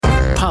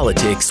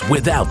politics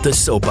without the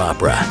soap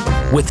opera,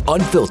 with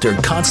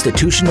unfiltered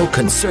constitutional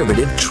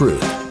conservative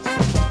truth.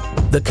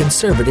 The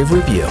Conservative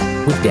Review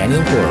with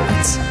Daniel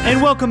Horowitz.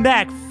 And welcome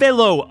back,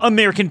 fellow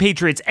American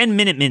patriots and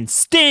Minutemen,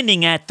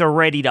 standing at the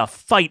ready to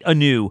fight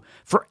anew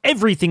for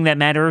everything that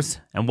matters.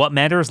 And what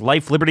matters?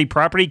 Life, liberty,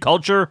 property,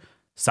 culture,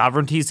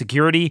 sovereignty,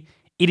 security.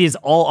 It is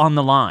all on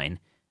the line.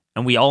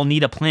 And we all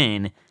need a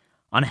plan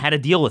on how to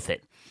deal with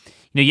it.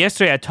 You know,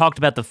 yesterday I talked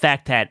about the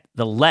fact that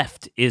the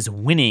left is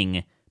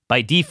winning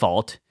by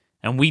default,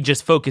 and we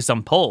just focus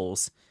on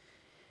polls.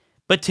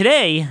 But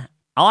today,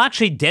 I'll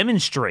actually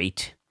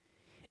demonstrate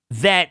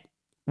that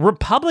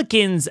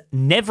Republicans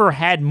never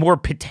had more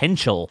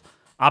potential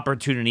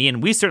opportunity,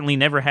 and we certainly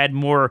never had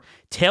more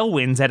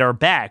tailwinds at our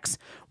backs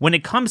when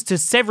it comes to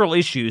several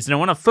issues. And I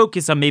want to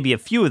focus on maybe a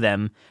few of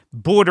them: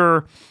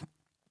 border,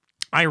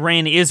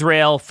 Iran,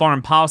 Israel,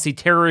 foreign policy,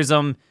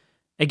 terrorism,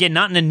 again,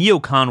 not in a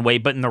neocon way,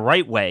 but in the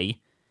right way,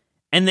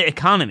 and the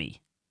economy.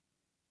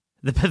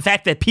 The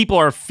fact that people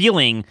are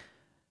feeling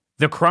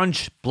the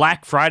crunch.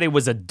 Black Friday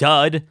was a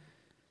dud.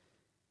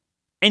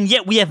 And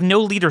yet we have no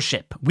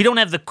leadership. We don't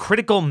have the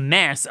critical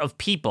mass of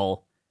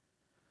people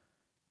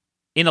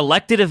in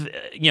elected,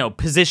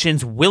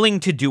 positions willing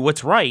to do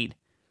what's right.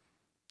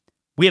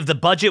 We have the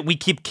budget we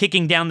keep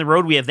kicking down the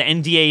road. We have the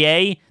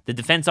NDAA, the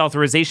Defense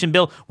Authorization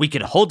Bill. We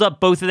could hold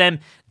up both of them,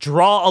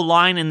 draw a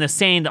line in the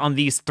sand on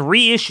these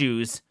three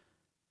issues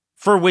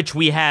for which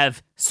we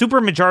have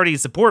supermajority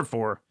support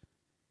for,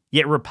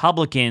 yet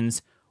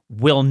Republicans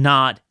will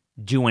not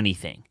do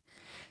anything.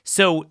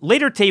 So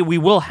later today, we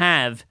will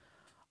have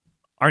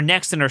our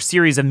next in our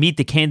series of Meet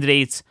the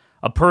Candidates,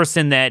 a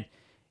person that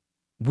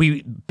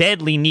we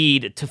badly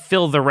need to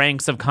fill the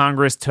ranks of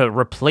Congress to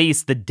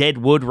replace the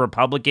deadwood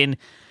Republican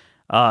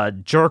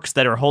jerks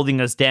that are holding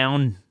us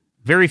down.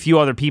 Very few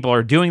other people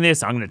are doing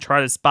this. I'm going to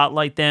try to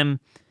spotlight them.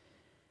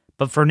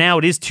 But for now,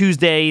 it is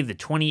Tuesday, the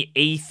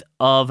 28th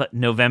of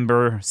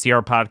November. CR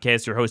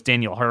Podcast, your host,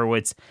 Daniel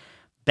Horowitz,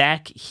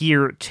 back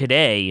here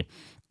today.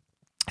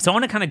 So I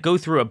want to kind of go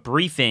through a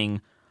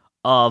briefing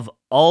of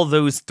all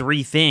those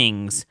three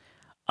things.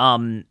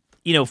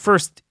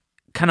 First,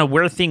 kind of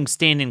where things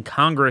stand in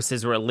Congress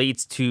as it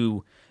relates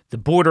to the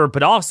border,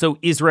 but also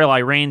Israel,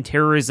 Iran,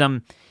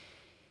 terrorism.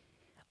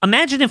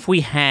 Imagine if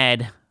we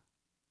had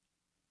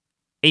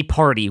a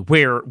party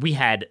where we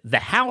had the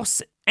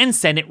House and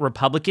Senate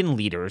Republican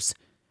leaders,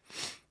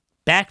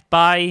 backed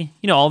by,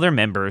 all their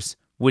members,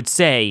 would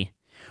say,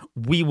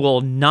 we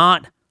will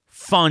not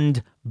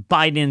fund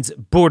Biden's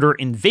border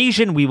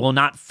invasion. We will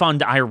not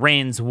fund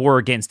Iran's war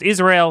against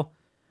Israel.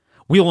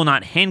 We will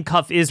not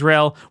handcuff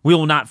Israel. We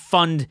will not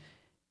fund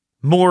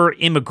more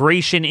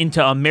immigration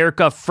into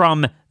America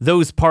from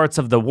those parts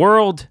of the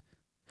world.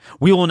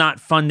 We will not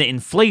fund the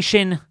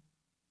inflation.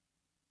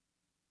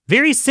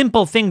 Very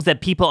simple things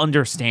that people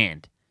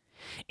understand.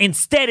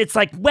 Instead, it's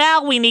like,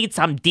 well, we need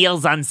some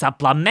deals on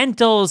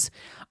supplementals.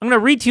 I'm going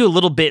to read to you a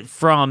little bit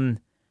from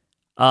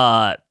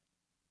the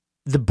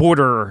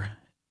border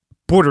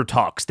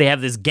talks. They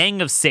have this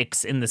gang of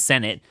six in the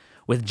Senate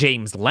with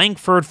James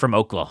Lankford from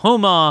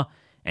Oklahoma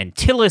and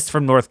Tillis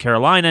from North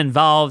Carolina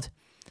involved.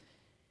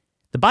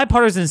 The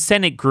bipartisan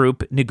Senate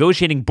group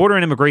negotiating border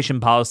and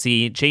immigration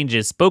policy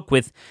changes spoke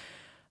with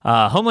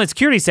Homeland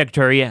Security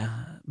Secretary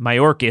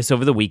Mayorkas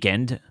over the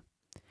weekend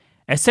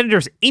as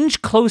senators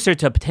inch closer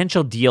to a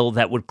potential deal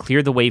that would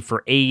clear the way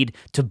for aid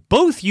to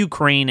both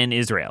Ukraine and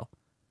Israel.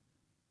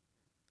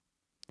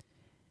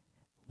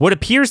 What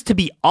appears to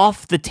be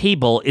off the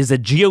table is a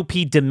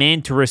GOP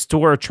demand to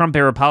restore a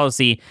Trump-era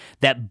policy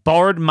that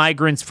barred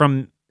migrants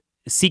from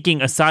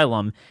seeking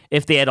asylum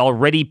if they had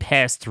already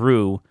passed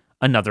through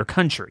another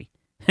country.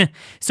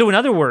 So in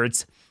other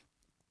words,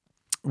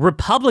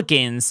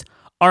 Republicans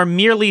are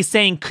merely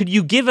saying, could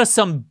you give us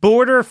some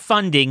border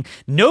funding,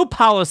 no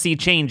policy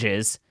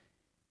changes,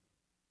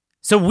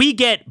 so we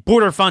get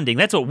border funding.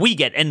 That's what we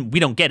get, and we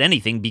don't get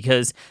anything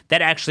because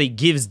that actually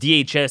gives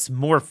DHS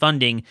more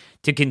funding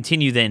to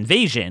continue the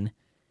invasion.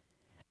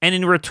 And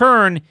in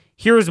return,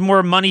 here's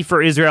more money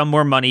for Israel,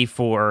 more money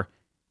for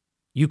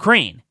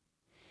Ukraine.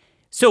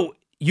 So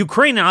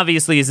Ukraine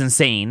obviously is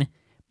insane,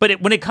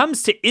 but when it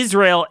comes to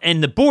Israel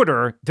and the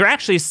border, they're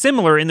actually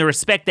similar in the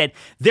respect that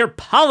they're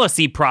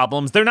policy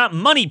problems, they're not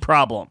money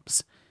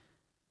problems.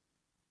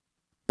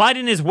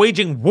 Biden is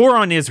waging war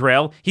on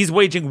Israel. He's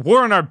waging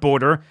war on our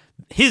border.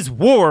 His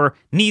war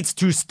needs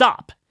to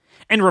stop.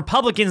 And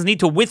Republicans need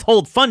to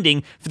withhold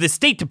funding for the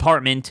State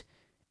Department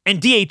and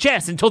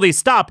DHS until they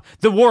stop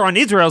the war on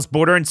Israel's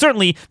border and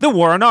certainly the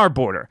war on our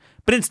border.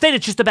 But instead,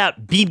 it's just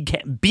about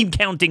bean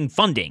counting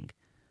funding.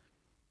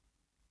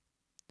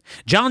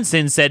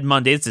 Johnson said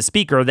Monday as the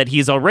speaker that he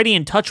is already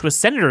in touch with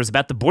senators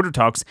about the border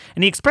talks,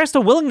 and he expressed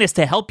a willingness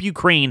to help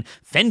Ukraine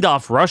fend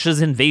off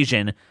Russia's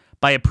invasion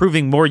by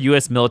approving more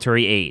U.S.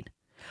 military aid.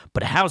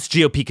 But House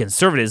GOP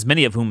conservatives,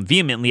 many of whom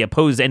vehemently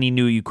oppose any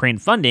new Ukraine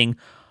funding,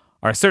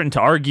 are certain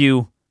to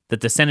argue that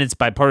the Senate's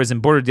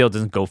bipartisan border deal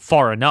doesn't go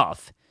far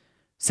enough.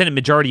 Senate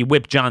Majority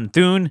Whip John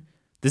Thune,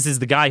 this is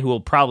the guy who will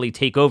probably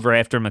take over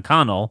after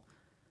McConnell,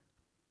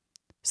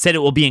 said it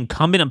will be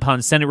incumbent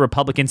upon Senate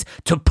Republicans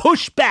to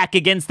push back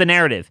against the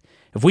narrative.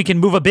 If we can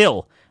move a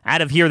bill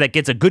out of here that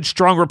gets a good,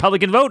 strong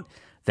Republican vote,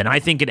 then I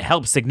think it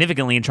helps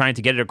significantly in trying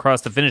to get it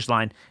across the finish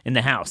line in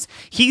the House.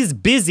 He's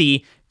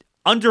busy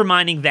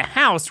undermining the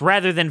House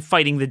rather than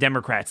fighting the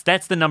Democrats.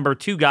 That's the number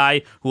 2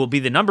 guy who will be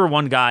the number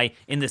 1 guy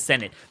in the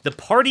Senate. The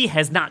party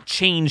has not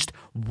changed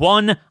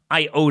one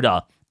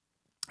iota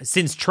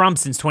since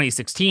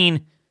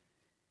 2016.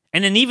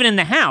 And then even in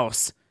the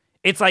House,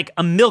 it's like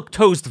a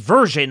milquetoast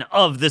version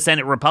of the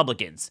Senate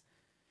Republicans.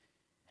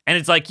 And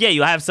it's like, yeah,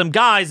 you have some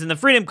guys in the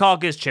Freedom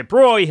Caucus, Chip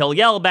Roy, he'll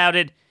yell about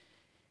it.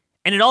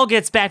 And it all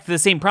gets back to the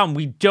same problem.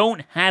 We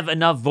don't have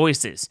enough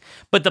voices.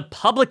 But the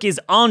public is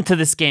onto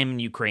the scam in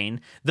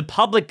Ukraine. The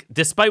public,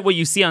 despite what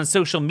you see on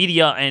social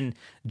media and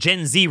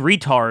Gen Z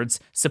retards,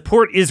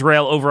 support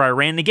Israel over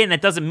Iran. Again,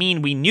 that doesn't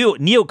mean we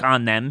nuke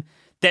on them.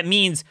 That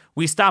means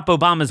we stop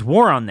Obama's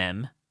war on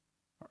them.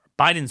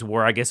 Biden's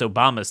war, I guess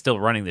Obama's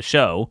still running the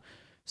show.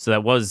 So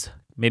that was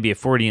maybe a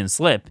Freudian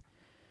slip.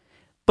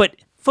 But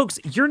folks,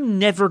 you're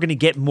never going to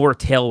get more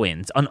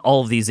tailwinds on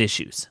all of these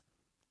issues.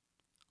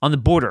 On the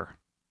border,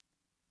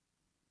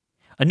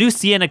 a new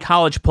Siena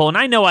College poll, and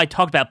I know I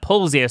talked about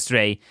polls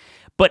yesterday,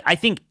 but I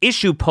think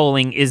issue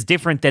polling is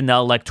different than the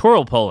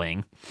electoral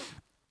polling.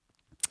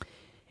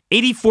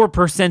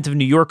 84% of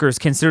New Yorkers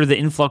consider the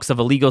influx of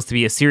illegals to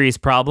be a serious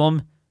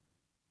problem.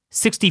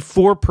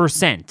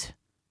 64%,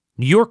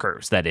 New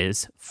Yorkers, that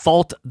is,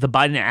 fault the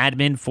Biden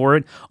admin for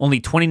it. Only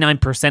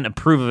 29%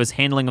 approve of his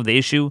handling of the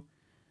issue.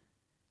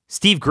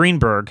 Steve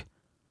Greenberg,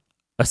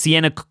 a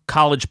Siena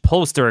College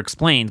pollster,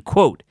 explained,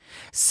 quote,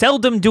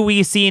 seldom do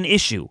we see an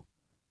issue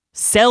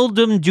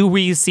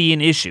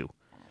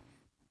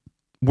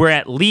where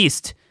at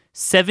least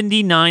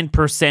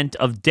 79%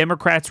 of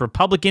Democrats,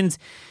 Republicans,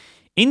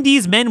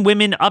 Indies, men,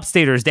 women,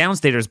 upstaters,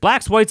 downstaters,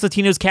 blacks, whites,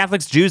 Latinos,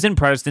 Catholics, Jews, and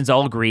Protestants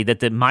all agree that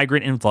the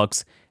migrant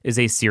influx is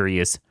a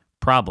serious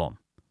problem.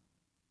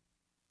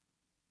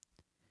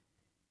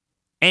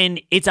 And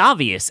it's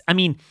obvious. I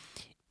mean,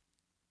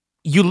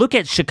 you look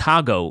at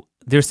Chicago,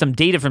 there's some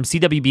data from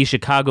CWB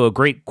Chicago, a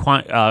great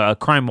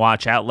crime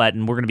watch outlet,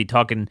 and we're going to be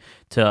talking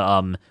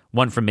to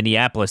one from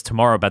Minneapolis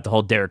tomorrow about the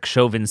whole Derek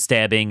Chauvin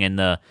stabbing and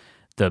the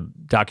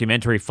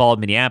documentary Fall of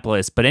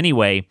Minneapolis. But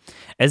anyway,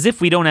 as if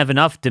we don't have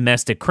enough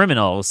domestic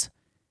criminals,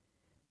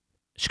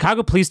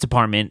 Chicago Police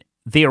Department,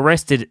 they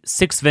arrested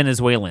 6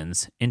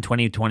 Venezuelans in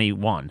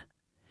 2021.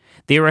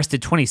 They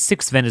arrested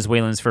 26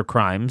 Venezuelans for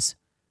crimes,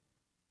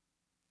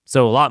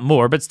 so a lot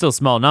more, but still a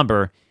small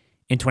number,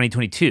 in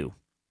 2022.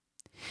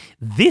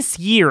 This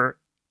year,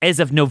 as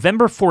of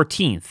November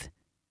 14th,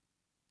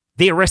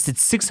 they arrested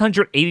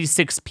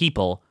 686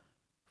 people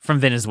from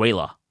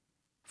Venezuela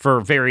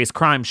for various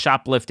crimes,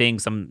 shoplifting,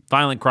 some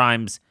violent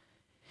crimes.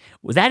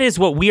 That is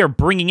what we are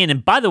bringing in.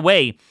 And by the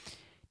way,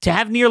 to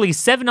have nearly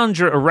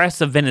 700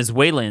 arrests of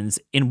Venezuelans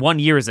in 1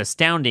 year is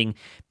astounding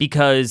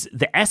because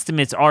the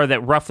estimates are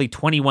that roughly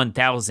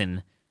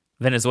 21,000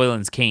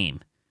 Venezuelans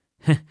came.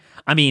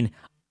 I mean,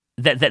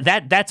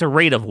 that's a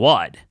rate of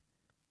what?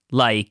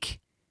 Like,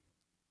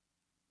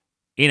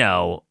 you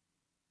know,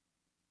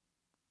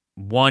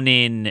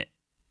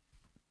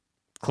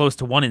 close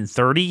to 1 in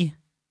 30?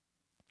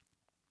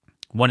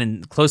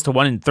 Close to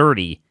 1 in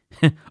 30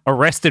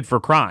 arrested for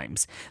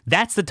crimes.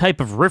 That's the type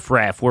of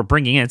riffraff we're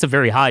bringing in. It's a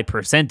very high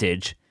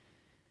percentage.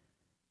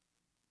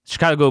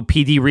 Chicago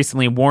PD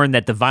recently warned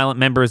that the violent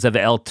members of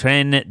El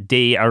Tren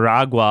de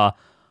Aragua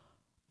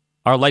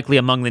are likely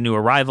among the new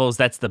arrivals.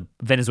 That's the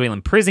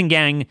Venezuelan prison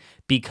gang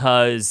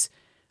because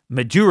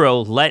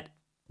Maduro let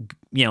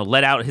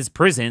out his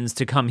prisons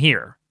to come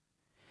here.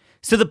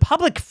 So the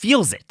public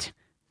feels it.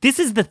 This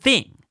is the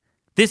thing.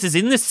 This is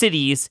in the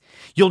cities.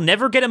 You'll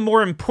never get a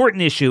more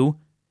important issue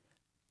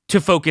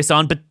to focus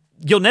on, but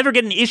you'll never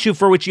get an issue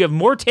for which you have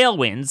more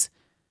tailwinds.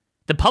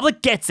 The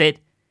public gets it.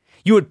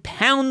 You would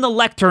pound the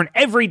lectern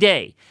every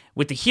day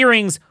with the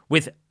hearings,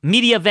 with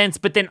media events,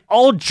 but then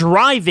all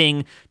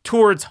driving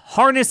towards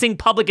harnessing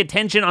public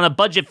attention on a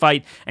budget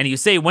fight. And you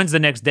say, when's the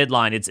next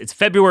deadline? It's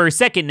February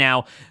 2nd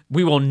now.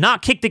 We will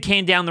not kick the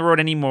can down the road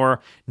anymore.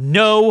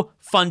 No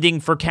funding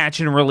for catch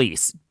and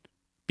release.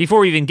 Before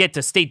we even get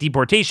to state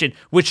deportation,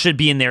 which should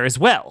be in there as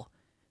well.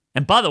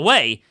 And by the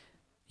way,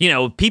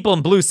 people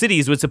in blue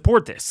cities would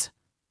support this.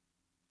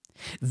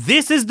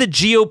 This is the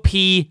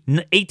GOP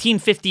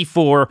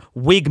 1854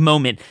 Whig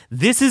moment.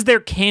 This is their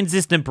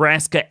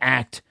Kansas-Nebraska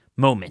Act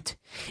moment.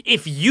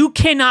 If you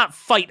cannot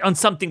fight on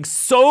something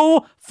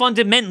so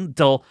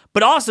fundamental,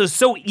 but also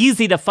so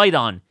easy to fight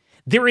on,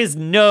 there is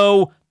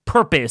no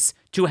purpose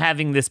to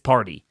having this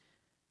party.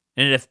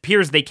 And it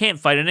appears they can't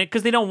fight on it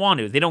because they don't want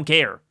to. They don't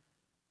care.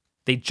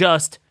 They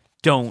just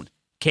don't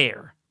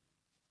care.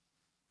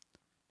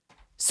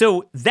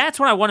 So that's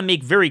what I want to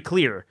make very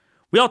clear.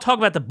 We all talk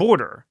about the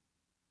border,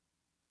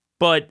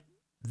 but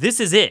this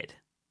is it.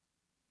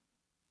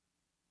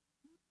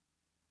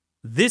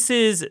 This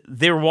is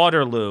their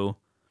Waterloo.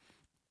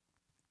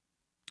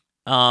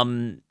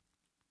 And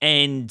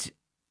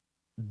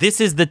this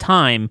is the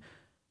time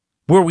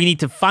where we need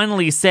to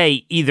finally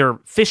say either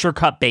fish or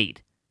cut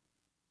bait.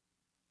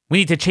 We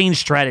need to change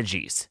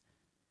strategies.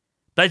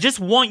 But I just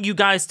want you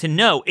guys to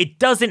know it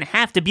doesn't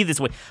have to be this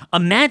way.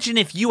 Imagine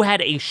if you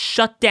had a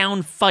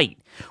shutdown fight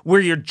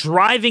where you're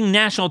driving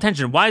national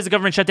attention. Why is the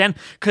government shut down?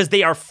 Because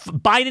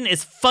Biden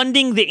is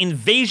funding the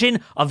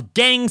invasion of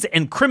gangs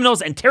and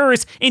criminals and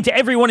terrorists into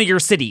every one of your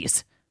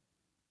cities.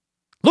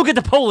 Look at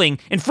the polling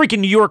in freaking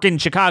New York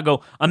and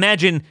Chicago.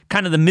 Imagine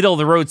kind of the middle of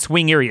the road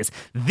swing areas.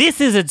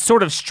 This is a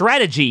sort of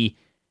strategy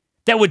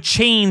that would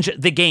change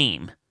the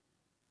game.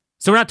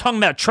 So we're not talking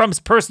about Trump's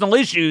personal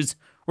issues.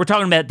 We're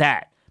talking about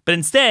that. But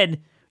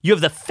instead, you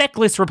have the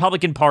feckless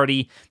Republican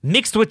Party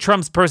mixed with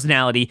Trump's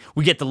personality.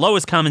 We get the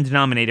lowest common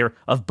denominator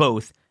of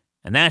both.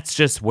 And that's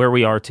just where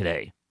we are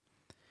today.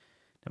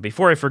 Now,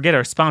 before I forget,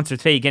 our sponsor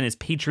today, again, is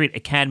Patriot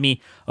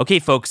Academy. Okay,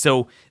 folks,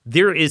 so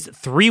there is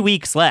 3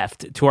 weeks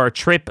left to our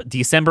trip,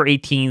 December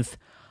 18th,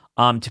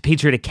 to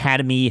Patriot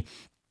Academy,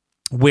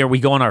 where we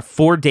go on our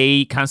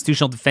 4-day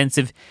constitutional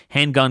defensive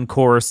handgun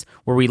course,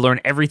 where we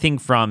learn everything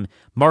from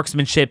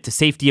marksmanship to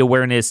safety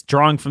awareness,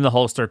 drawing from the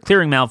holster,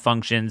 clearing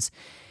malfunctions.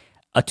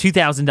 A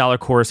 $2,000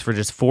 course for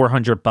just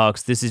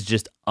 $400. This is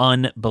just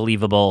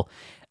unbelievable.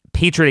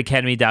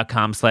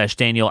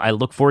 PatriotAcademy.com/Daniel. I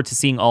look forward to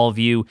seeing all of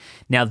you.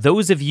 Now,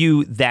 those of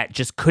you that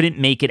just couldn't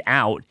make it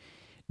out,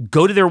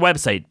 go to their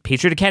website,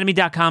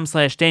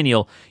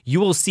 PatriotAcademy.com/Daniel. You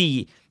will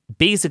see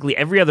basically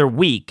every other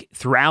week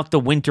throughout the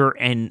winter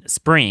and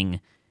spring.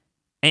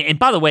 And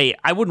by the way,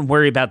 I wouldn't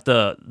worry about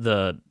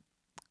the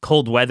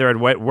cold weather. I'd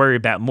worry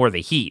about more the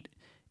heat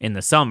in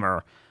the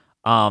summer.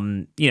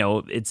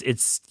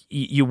 It's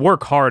you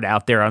work hard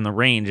out there on the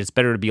range. It's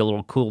better to be a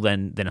little cool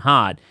than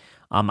hot.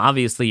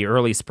 Obviously,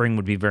 early spring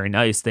would be very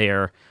nice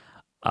there.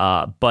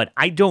 But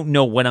I don't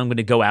know when I'm going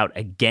to go out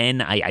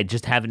again. I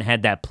just haven't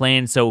had that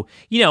plan. So,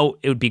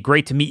 it would be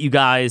great to meet you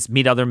guys,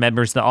 meet other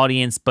members of the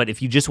audience. But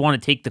if you just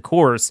want to take the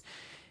course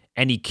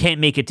and you can't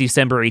make it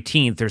December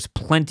 18th, there's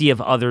plenty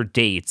of other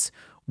dates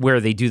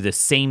where they do the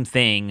same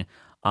thing,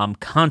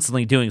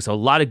 constantly doing. So a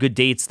lot of good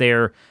dates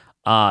there.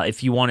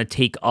 If you want to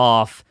take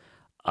off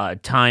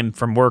time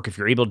from work, if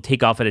you're able to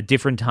take off at a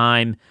different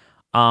time,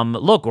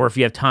 or if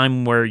you have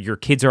time where your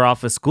kids are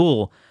off of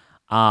school,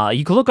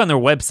 you can look on their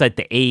website,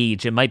 the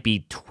age. It might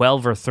be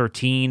 12 or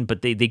 13,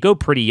 but they go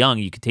pretty young.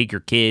 You could take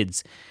your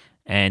kids.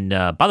 And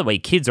by the way,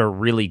 kids are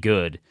really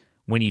good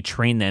when you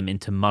train them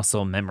into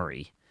muscle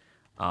memory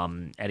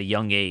at a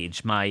young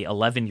age. My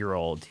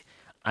 11-year-old,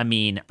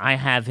 I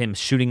have him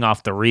shooting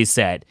off the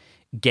reset,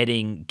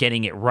 getting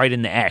it right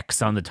in the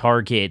X on the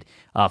target,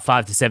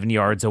 5 to 7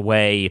 yards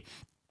away,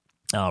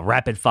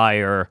 rapid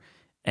fire,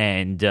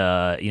 and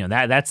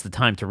that's the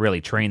time to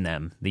really train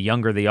them. The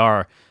younger they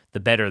are,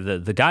 the better.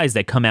 The guys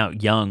that come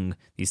out young,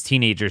 these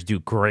teenagers, do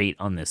great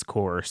on this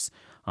course.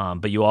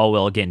 But you all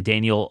will, again,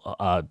 Daniel,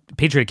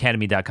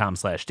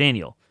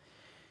 PatriotAcademy.com/Daniel.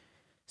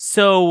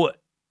 So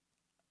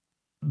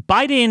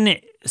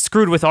Biden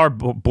screwed with our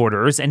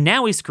borders, and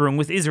now he's screwing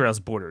with Israel's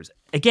borders.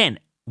 Again,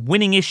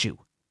 winning issue.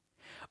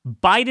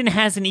 Biden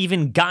hasn't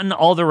even gotten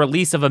all the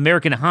release of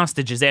American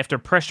hostages after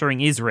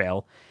pressuring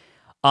Israel.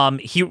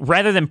 He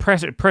rather than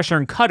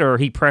pressuring Qatar,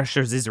 he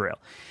pressures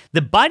Israel.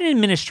 The Biden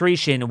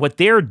administration, what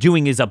they're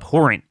doing is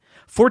abhorrent.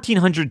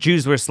 1,400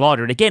 Jews were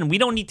slaughtered. Again, we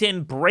don't need to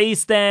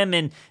embrace them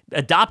and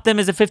adopt them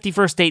as a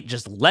 51st state.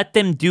 Just let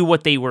them do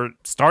what they were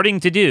starting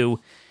to do.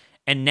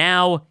 And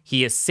now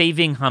he is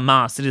saving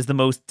Hamas. It is the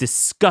most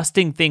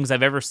disgusting things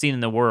I've ever seen in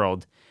the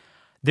world.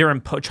 They're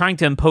trying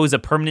to impose a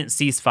permanent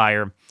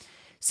ceasefire.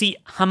 See,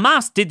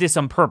 Hamas did this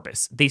on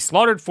purpose. They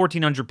slaughtered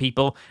 1,400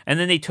 people, and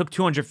then they took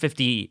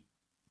 250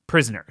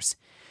 prisoners.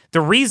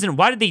 The reason,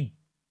 why did they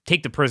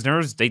take the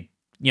prisoners? They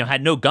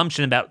had no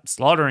gumption about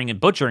slaughtering and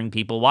butchering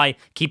people. Why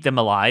keep them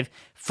alive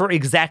for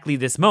exactly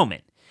this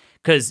moment?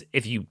 Because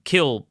if you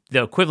kill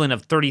the equivalent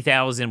of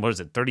 30,000,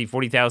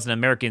 40,000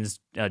 Americans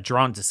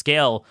drawn to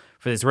scale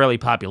for the Israeli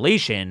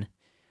population,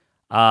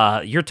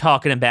 you're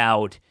talking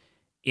about,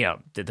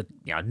 the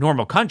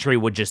normal country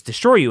would just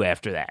destroy you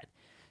after that.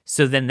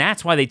 So then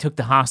that's why they took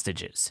the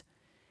hostages.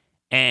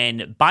 And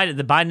the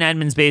Biden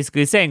admin's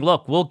basically saying,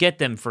 look, we'll get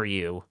them for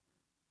you.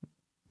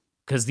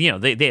 Because, they have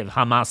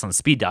Hamas on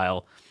speed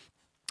dial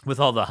with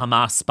all the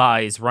Hamas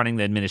spies running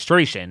the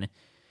administration.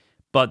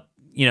 But,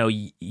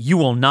 you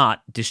will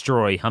not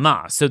destroy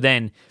Hamas. So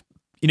then,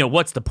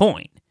 what's the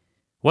point?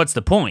 What's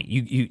the point?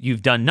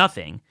 You've done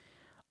nothing.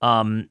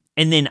 And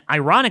then,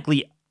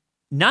 ironically,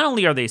 not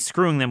only are they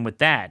screwing them with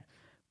that,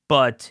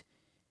 but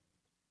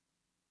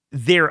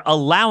they're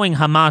allowing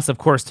Hamas, of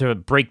course, to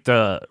break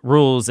the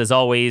rules, as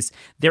always.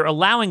 They're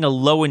allowing a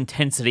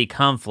low-intensity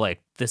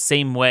conflict the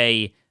same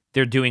way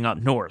they're doing up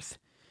north.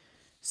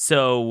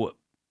 So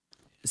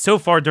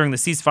far during the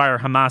ceasefire,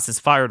 Hamas has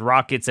fired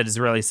rockets at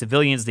Israeli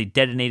civilians. They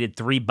detonated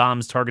 3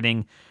 bombs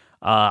targeting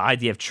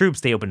IDF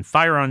troops. They opened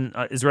fire on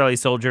Israeli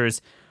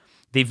soldiers.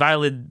 They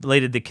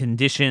violated the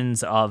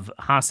conditions of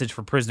hostage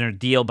for prisoner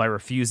deal by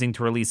refusing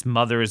to release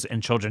mothers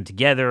and children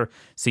together.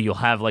 So you'll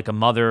have like a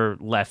mother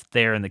left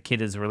there and the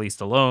kid is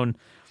released alone.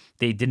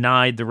 They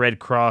denied the Red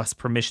Cross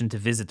permission to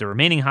visit the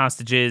remaining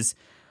hostages.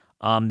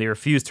 They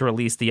refused to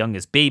release the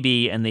youngest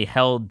baby, and they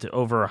held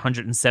over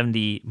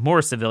 170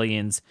 more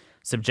civilians,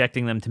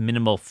 subjecting them to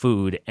minimal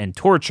food and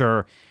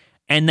torture.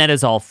 And that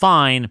is all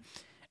fine.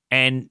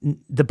 And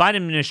the Biden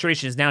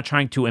administration is now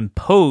trying to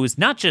impose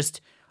not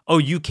just, oh,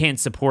 you can't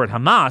support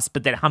Hamas,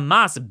 but that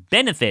Hamas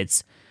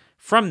benefits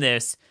from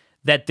this,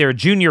 that their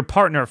junior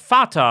partner,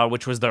 Fatah,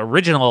 which was the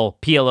original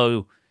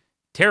PLO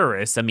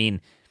terrorists, I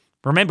mean,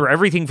 remember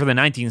everything from the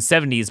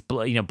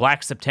 1970s,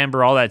 Black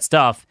September, all that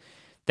stuff,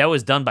 that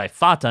was done by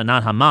Fatah,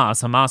 not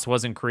Hamas. Hamas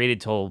wasn't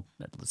created till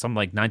something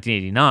like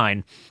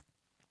 1989.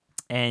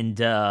 And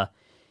the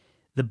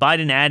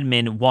Biden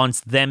admin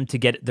wants them to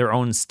get their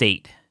own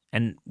state.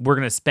 And we're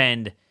going to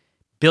spend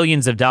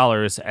billions of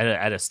dollars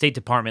at a State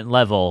Department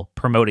level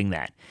promoting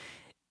that.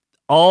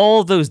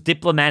 All those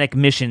diplomatic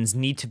missions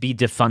need to be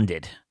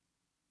defunded.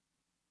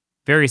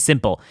 Very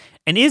simple.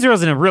 And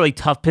Israel's in a really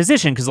tough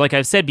position because, like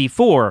I've said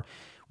before,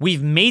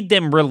 we've made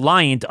them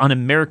reliant on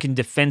American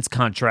defense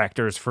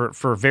contractors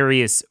for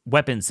various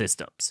weapon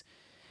systems.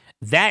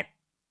 That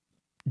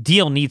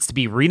deal needs to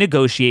be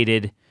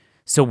renegotiated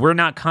so we're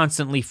not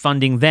constantly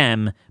funding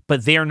them,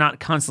 but they're not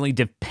constantly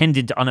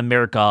dependent on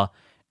America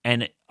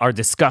and our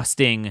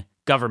disgusting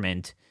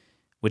government,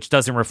 which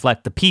doesn't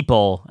reflect the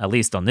people, at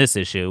least on this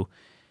issue,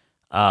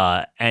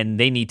 and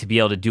they need to be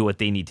able to do what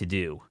they need to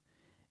do.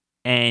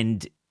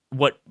 And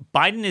what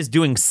Biden is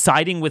doing,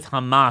 siding with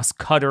Hamas,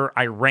 Qatar,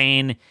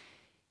 Iran,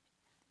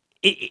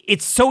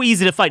 it's so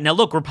easy to fight. Now,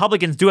 look,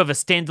 Republicans do have a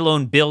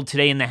standalone bill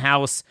today in the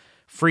House,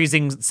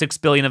 freezing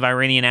 $6 billion of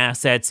Iranian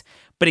assets.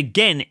 But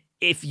again,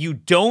 if you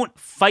don't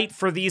fight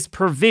for these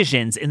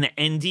provisions in the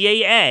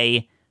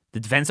NDAA, the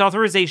Defense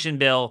Authorization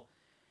Bill,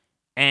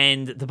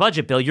 and the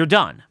budget bill, you're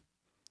done.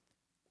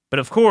 But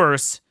of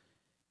course,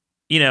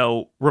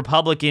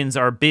 Republicans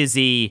are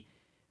busy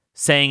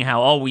saying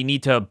how, we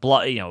need to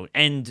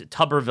end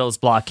Tuberville's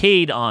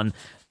blockade on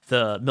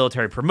the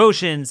military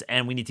promotions,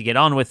 and we need to get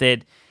on with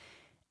it.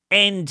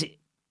 And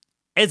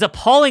as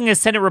appalling as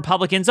Senate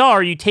Republicans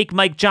are, you take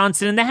Mike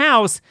Johnson in the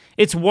House,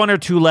 it's one or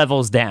two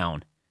levels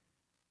down.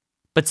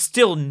 But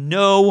still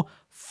no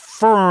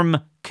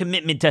firm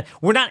commitment to,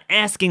 we're not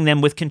asking them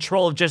with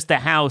control of just the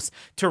House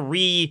to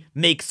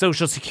remake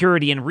Social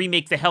Security and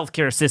remake the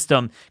healthcare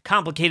system,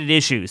 complicated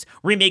issues,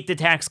 remake the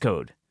tax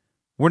code.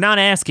 We're not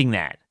asking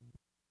that.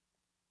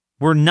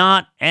 We're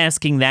not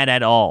asking that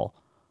at all.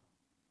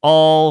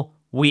 All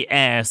we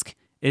ask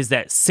is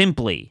that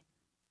simply,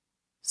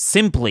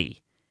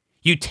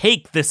 you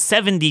take the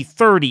 70,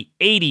 30,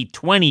 80,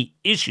 20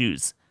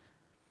 issues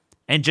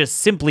and just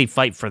simply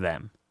fight for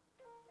them.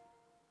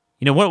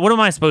 What am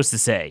I supposed to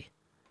say?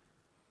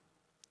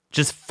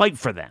 Just fight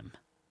for them.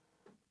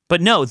 But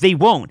no, they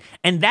won't.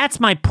 And that's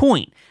my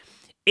point.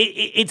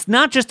 It's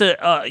not just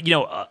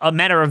a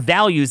matter of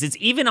values. It's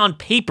even on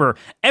paper.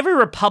 Every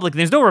Republican,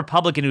 there's no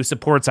Republican who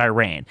supports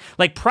Iran.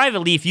 Like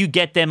privately, if you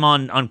get them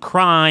on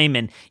crime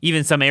and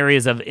even some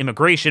areas of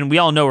immigration, we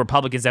all know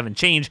Republicans haven't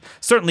changed.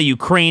 Certainly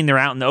Ukraine, they're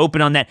out in the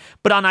open on that.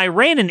 But on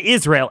Iran and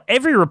Israel,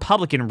 every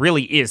Republican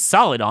really is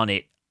solid on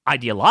it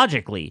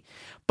ideologically.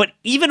 But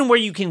even where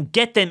you can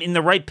get them in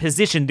the right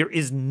position, there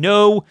is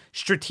no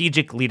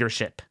strategic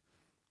leadership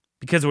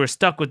because we're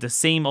stuck with the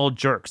same old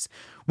jerks.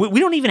 We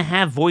don't even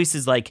have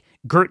voices like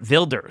Geert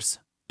Wilders,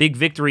 big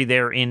victory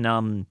there in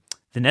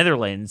the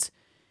Netherlands,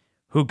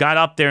 who got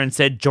up there and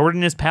said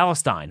Jordan is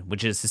Palestine,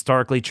 which is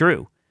historically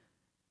true.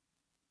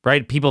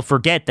 Right? People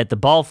forget that the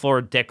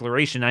Balfour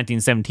Declaration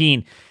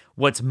 1917,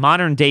 what's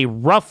modern day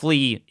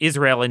roughly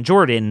Israel and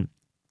Jordan,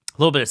 a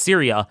little bit of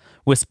Syria,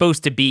 was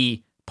supposed to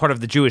be part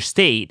of the Jewish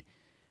state.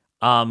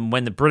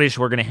 When the British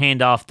were going to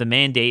hand off the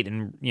mandate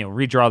and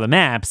redraw the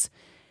maps,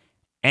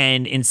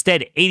 and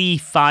instead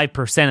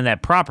 85% of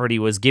that property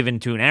was given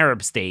to an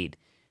Arab state,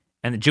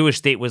 and the Jewish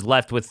state was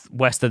left with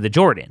west of the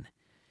Jordan.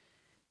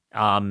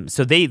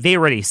 So they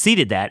already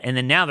ceded that, and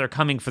then now they're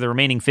coming for the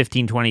remaining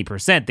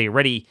 15-20%. They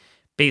already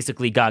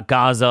basically got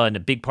Gaza and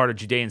a big part of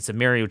Judea and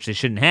Samaria, which they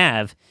shouldn't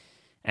have,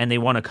 and they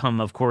want to come,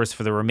 of course,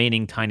 for the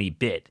remaining tiny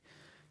bit.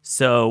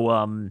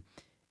 So,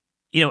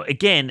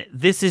 again,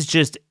 this is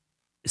just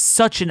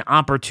such an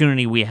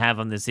opportunity we have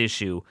on this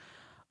issue.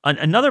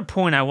 Another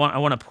point I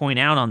want to point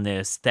out on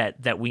this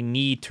that we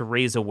need to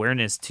raise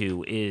awareness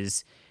to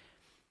is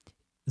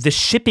the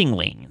shipping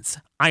lanes.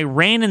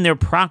 Iran and their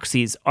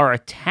proxies are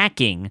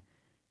attacking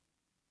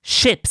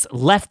ships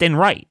left and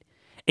right.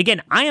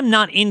 Again, I am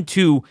not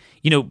into,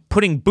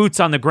 putting boots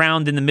on the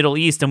ground in the Middle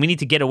East, and we need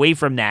to get away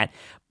from that.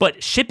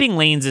 But shipping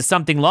lanes is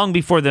something long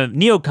before the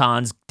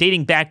neocons,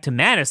 dating back to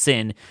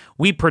Madison,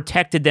 we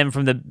protected them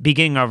from the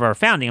beginning of our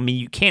founding. I mean,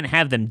 you can't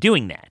have them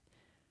doing that.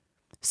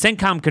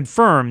 CENTCOM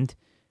confirmed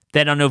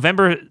that on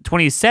November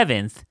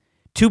 27th,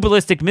 2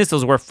 ballistic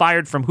missiles were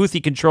fired from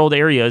Houthi-controlled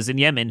areas in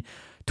Yemen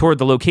toward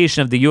the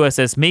location of the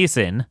USS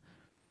Mason.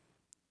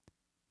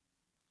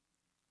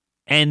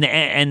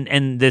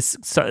 And this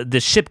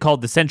ship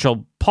called the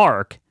Central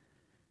Park,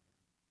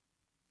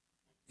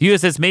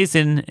 USS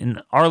Mason,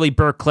 an Arleigh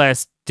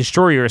Burke-class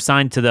destroyer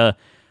assigned to the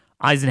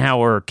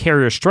Eisenhower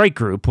Carrier Strike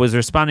Group, was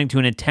responding to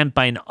an attempt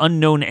by an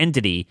unknown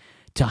entity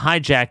to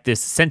hijack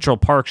this Central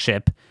Park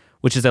ship,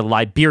 which is a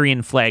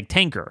Liberian flag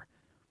tanker.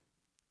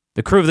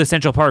 The crew of the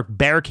Central Park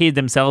barricaded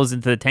themselves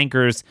into the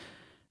tanker's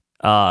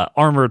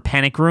armored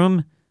panic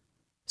room.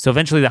 So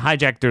eventually the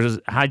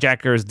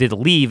hijackers did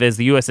leave as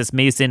the USS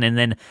Mason and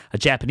then a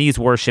Japanese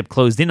warship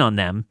closed in on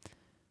them.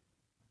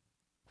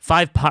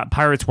 5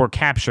 pirates were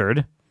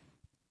captured,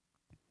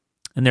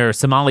 and they're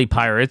Somali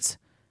pirates.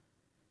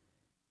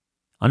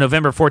 On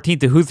November 14th,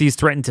 the Houthis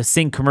threatened to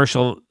sink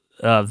commercial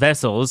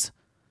vessels.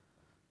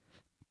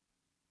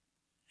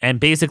 And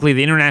basically,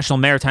 the International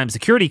Maritime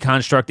Security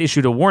Construct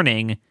issued a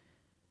warning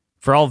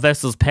for all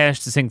vessels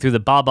passing through the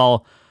Bab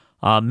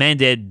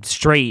al-Mandeb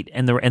Strait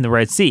and the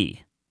Red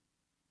Sea.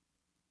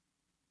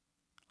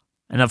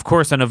 And of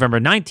course, on November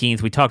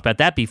 19th, we talked about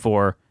that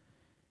before,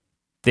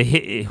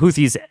 the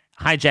Houthis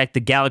hijacked the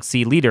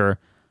Galaxy Leader,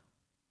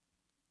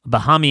 a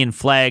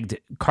Bahamian-flagged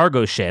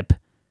cargo ship.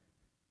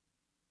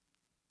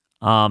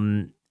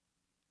 And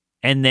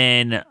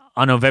then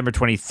on November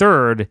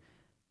 23rd,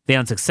 they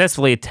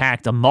unsuccessfully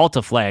attacked a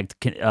Malta-flagged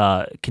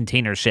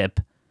container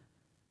ship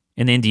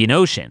in the Indian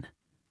Ocean.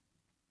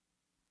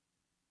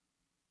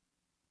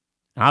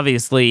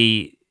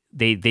 Obviously,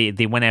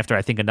 they went after,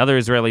 I think, another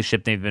Israeli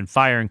ship. They've been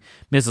firing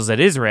missiles at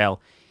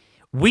Israel.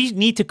 We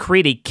need to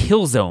create a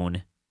kill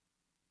zone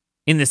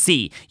in the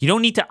sea. You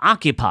don't need to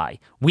occupy.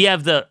 We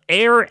have the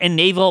air and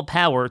naval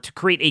power to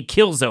create a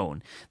kill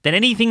zone. That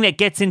anything that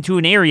gets into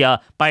an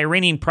area by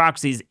Iranian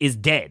proxies is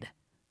dead.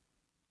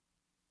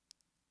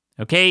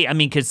 Okay? I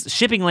mean, because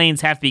shipping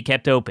lanes have to be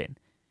kept open.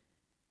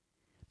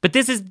 But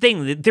this is the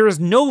thing. There is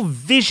no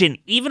vision,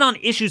 even on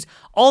issues,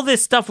 all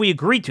this stuff we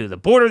agree to. The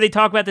border, they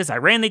talk about this.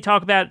 Iran, they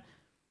talk about.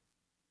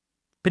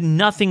 But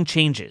nothing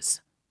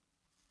changes.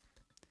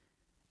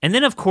 And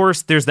then, of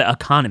course, there's the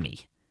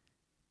economy.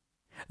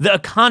 The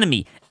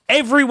economy.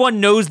 Everyone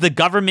knows the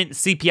government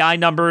CPI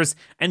numbers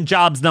and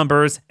jobs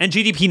numbers and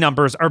GDP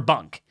numbers are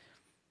bunk.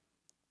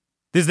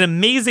 There's an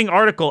amazing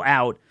article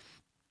out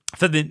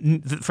from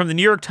the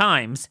New York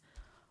Times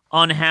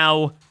on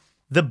how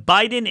the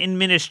Biden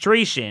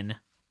administration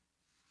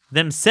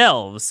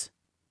themselves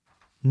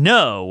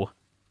know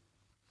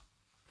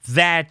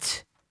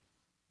that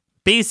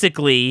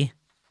basically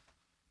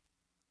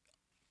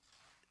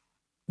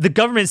the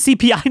government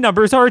CPI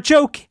numbers are a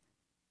joke.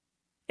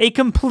 A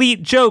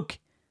complete joke.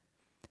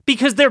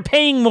 Because they're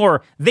paying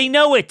more. They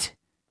know it.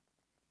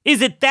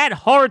 Is it that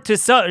hard to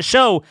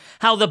show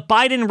how the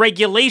Biden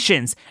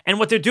regulations and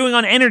what they're doing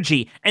on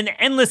energy and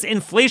the endless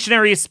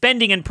inflationary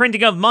spending and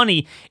printing of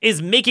money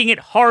is making it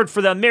hard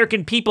for the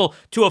American people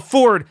to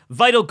afford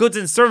vital goods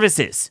and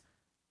services?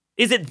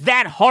 Is it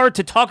that hard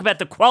to talk about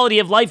the quality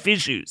of life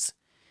issues?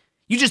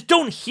 You just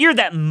don't hear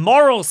that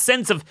moral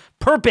sense of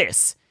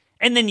purpose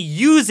and then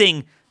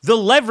using the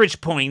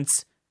leverage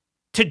points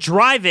to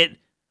drive it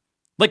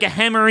like a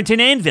hammer into an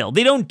anvil.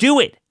 They don't do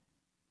it.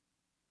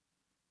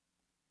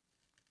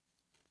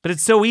 But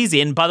it's so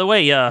easy. And by the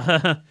way,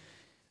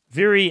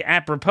 very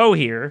apropos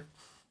here,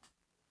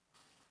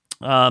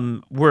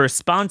 we're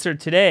sponsored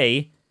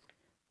today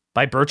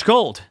by Birch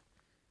Gold.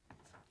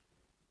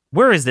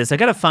 Where is this? I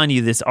got to find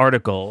you this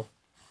article.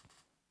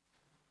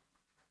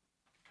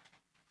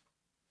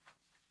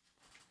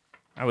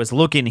 I was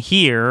looking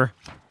here.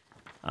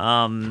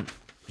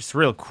 Just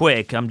real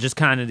quick. I'm just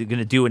kind of going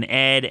to do an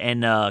ad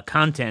and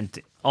content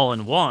all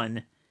in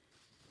one.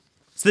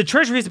 So the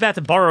Treasury is about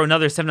to borrow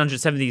another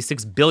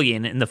 $776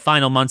 billion in the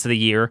final months of the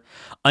year,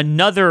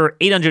 another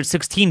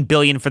 $816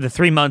 billion for the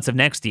 3 months of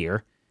next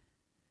year.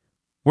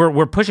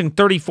 We're pushing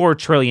 $34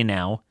 trillion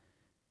now,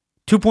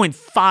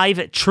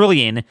 $2.5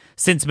 trillion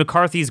since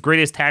McCarthy's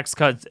greatest tax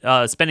cuts,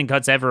 spending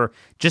cuts ever,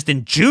 just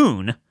in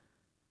June,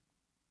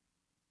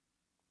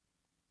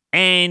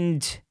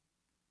 and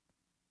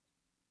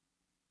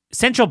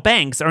central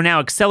banks are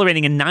now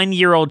accelerating a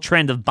 9-year-old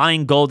trend of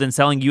buying gold and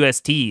selling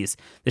USTs.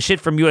 The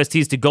shift from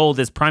USTs to gold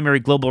as primary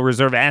global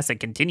reserve asset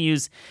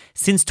continues.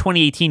 Since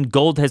 2018,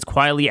 gold has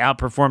quietly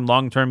outperformed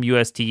long-term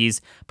USTs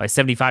by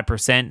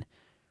 75%.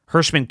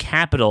 Hirschman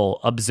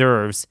Capital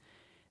observes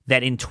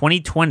that in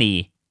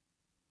 2020,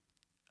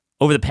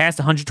 over the past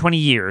 120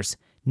 years,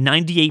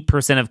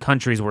 98% of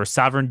countries where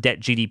sovereign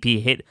debt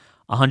GDP hit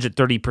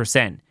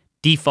 130%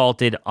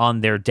 defaulted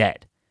on their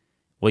debt.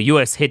 Well,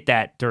 U.S. hit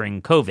that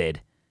during COVID.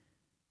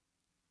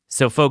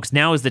 So, folks,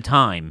 now is the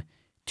time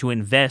to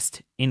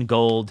invest in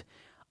gold.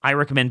 I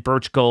recommend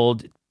Birch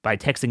Gold. By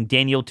texting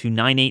Daniel to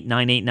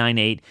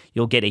 989898,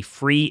 you'll get a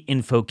free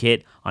info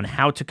kit on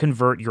how to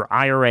convert your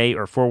IRA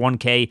or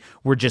 401k.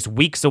 We're just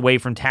weeks away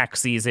from tax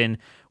season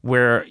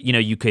where,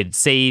 you could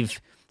save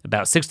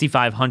about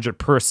 $6,500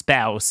 per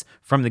spouse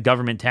from the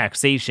government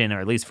taxation, or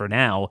at least for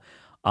now,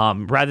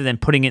 rather than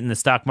putting it in the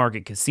stock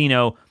market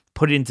casino,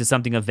 put it into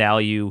something of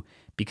value.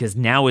 Because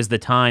now is the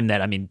time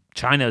that,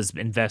 China's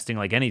investing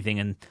like anything,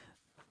 and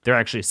they're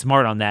actually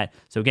smart on that.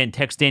 So again,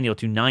 text Daniel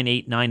to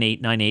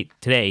 989898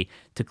 today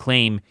to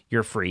claim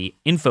your free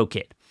info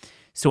kit.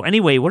 So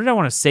anyway, what did I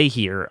want to say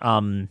here?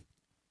 A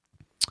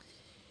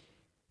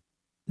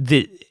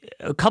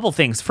couple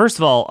things. First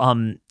of all,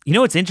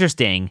 what's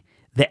interesting?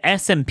 The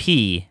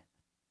S&P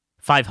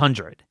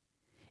 500.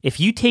 If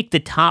you take the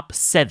top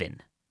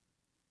seven,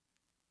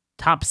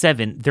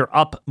 they're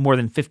up more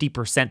than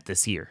 50%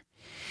 this year.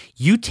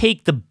 You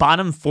take the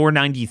bottom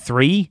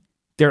 493,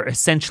 they're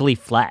essentially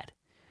flat.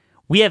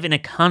 We have an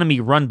economy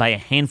run by a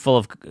handful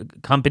of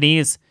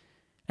companies,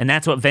 and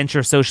that's what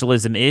venture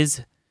socialism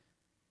is.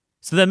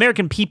 So the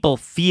American people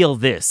feel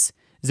this.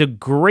 There's a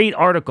great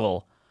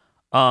article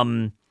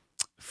from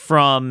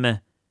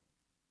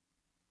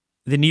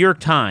the New York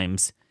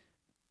Times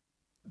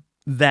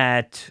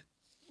that,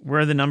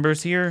 where are the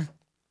numbers here?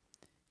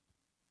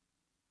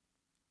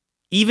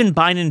 Even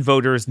Biden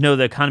voters know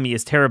the economy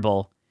is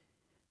terrible.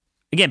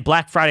 Again,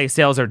 Black Friday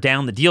sales are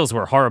down. The deals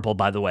were horrible,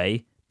 by the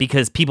way,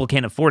 because people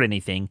can't afford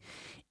anything.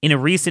 In a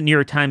recent New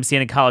York Times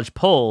Siena College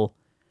poll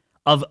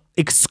of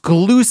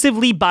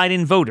exclusively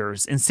Biden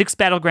voters in 6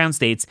 battleground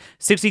states,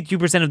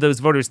 62% of those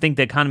voters think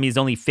the economy is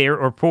only fair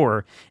or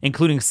poor,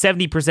 including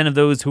 70% of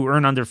those who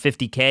earn under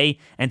 $50K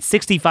and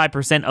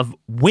 65% of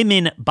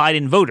women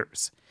Biden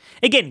voters.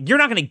 Again, you're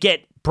not going to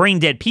get brain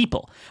dead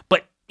people,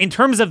 but in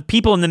terms of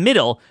people in the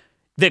middle,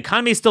 the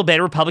economy is still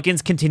bad.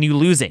 Republicans continue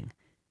losing.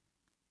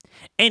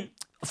 And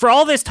for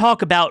all this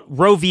talk about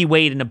Roe v.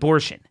 Wade and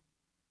abortion,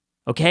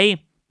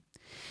 okay,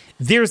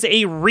 there's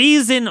a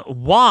reason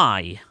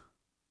why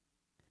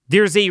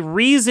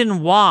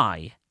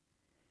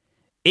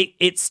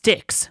it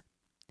sticks.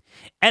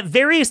 At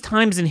various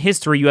times in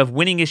history, you have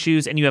winning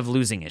issues and you have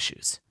losing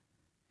issues.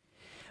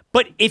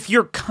 But if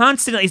you're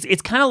constantly,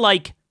 it's kind of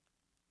like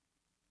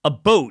a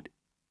boat,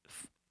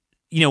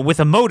 with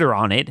a motor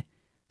on it,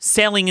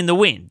 sailing in the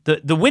wind.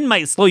 The wind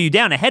might slow you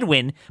down, a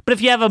headwind, but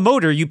if you have a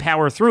motor, you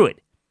power through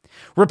it.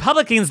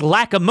 Republicans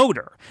lack a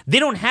motor. They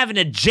don't have an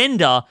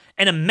agenda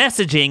and a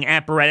messaging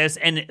apparatus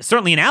and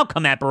certainly an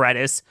outcome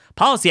apparatus,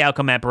 policy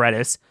outcome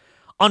apparatus,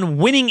 on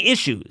winning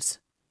issues,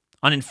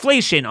 on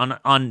inflation,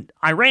 on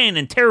Iran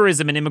and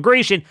terrorism and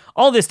immigration,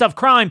 all this stuff,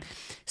 crime.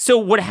 So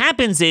what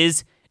happens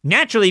is,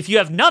 naturally, if you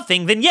have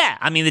nothing, then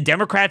the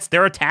Democrats,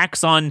 their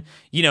attacks on,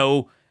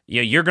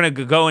 you're going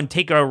to go and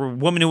take a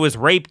woman who was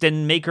raped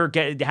and make her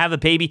have a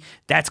baby,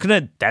 that's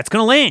going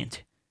to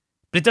land.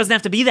 But it doesn't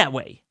have to be that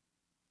way.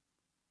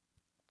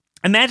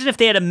 Imagine if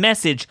they had a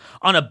message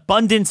on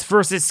abundance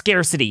versus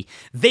scarcity.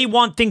 They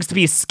want things to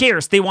be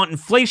scarce. They want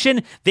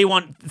inflation. They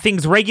want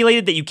things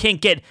regulated that you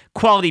can't get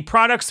quality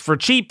products for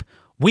cheap.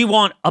 We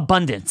want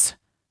abundance.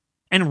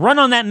 And run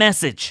on that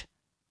message.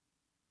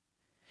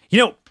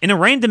 In a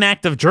random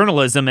act of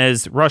journalism,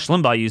 as Rush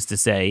Limbaugh used to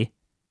say,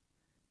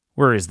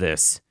 where is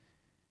this?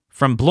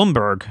 From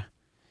Bloomberg,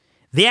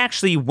 they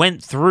actually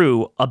went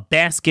through a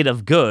basket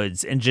of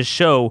goods and just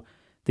show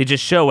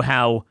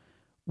how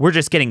we're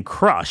just getting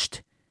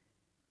crushed.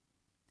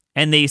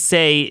 And they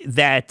say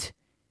that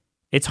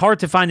it's hard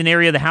to find an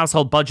area of the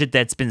household budget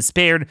that's been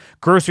spared.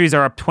 Groceries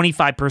are up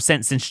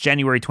 25% since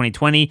January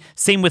 2020.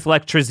 Same with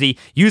electricity.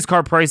 Used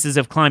car prices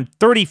have climbed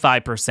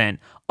 35%.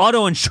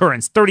 Auto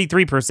insurance,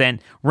 33%.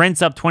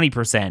 Rents up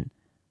 20%.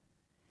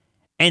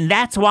 And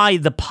that's why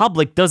the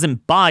public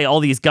doesn't buy all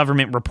these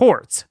government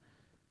reports.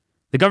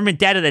 The government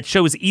data that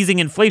shows easing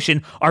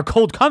inflation are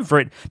cold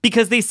comfort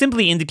because they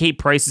simply indicate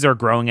prices are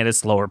growing at a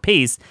slower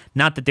pace,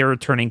 not that they're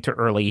returning to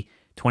early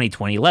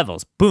 2020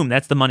 levels. Boom,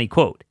 that's the money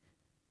quote.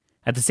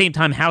 At the same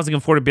time, housing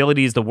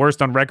affordability is the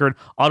worst on record,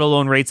 auto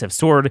loan rates have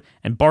soared,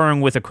 and borrowing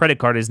with a credit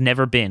card has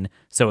never been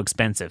so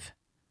expensive.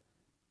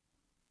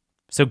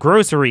 So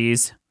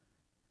groceries,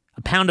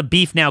 a pound of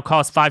beef now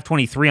costs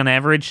 $5.23 on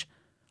average,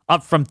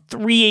 up from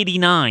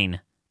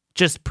 $3.89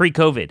 just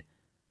pre-COVID.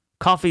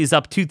 Coffee is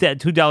up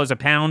 $2 a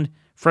pound.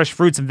 Fresh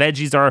fruits and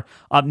veggies are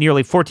up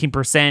nearly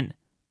 14%.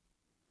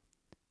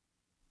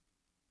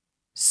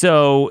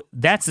 So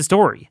that's the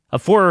story. A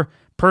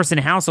 4-person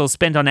household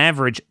spent on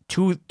average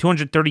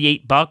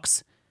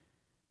 $238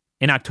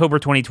 in October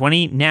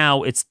 2020.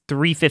 Now it's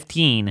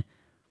 $315,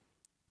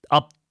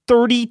 up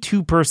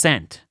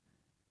 32%.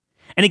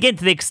 And again,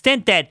 to the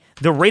extent that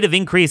the rate of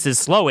increase is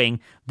slowing,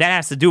 that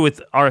has to do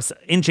with our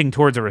inching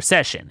towards a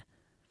recession.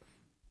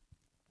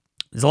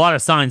 There's a lot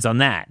of signs on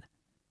that.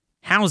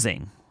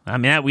 Housing,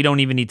 that we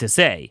don't even need to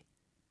say.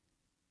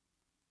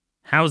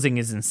 Housing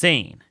is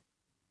insane.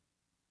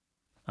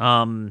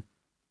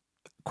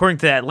 According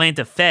to the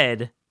Atlanta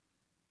Fed,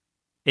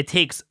 it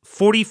takes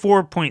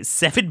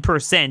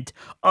 44.7%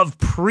 of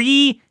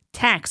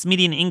pre-tax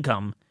median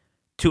income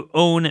to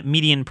own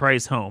median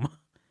price home.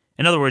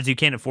 In other words, you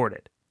can't afford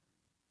it.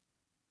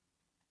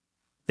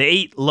 The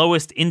 8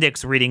 lowest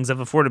index readings of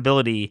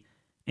affordability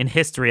in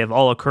history have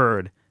all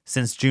occurred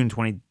since June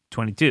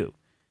 2022.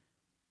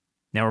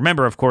 Now,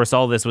 remember, of course,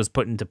 all this was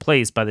put into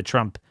place by the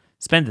Trump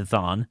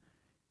spend-a-thon.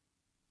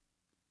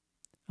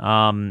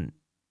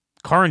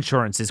 Car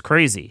insurance is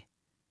crazy.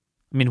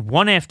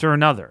 One after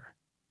another.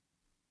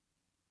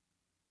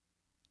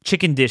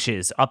 Chicken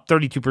dishes up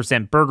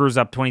 32%, burgers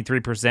up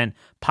 23%,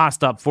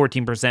 pasta up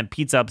 14%,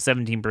 pizza up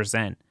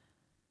 17%.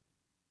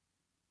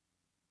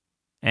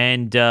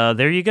 And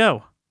there you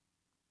go.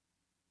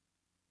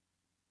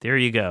 There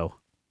you go.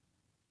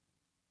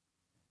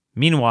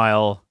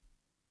 Meanwhile,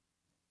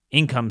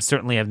 incomes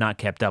certainly have not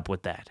kept up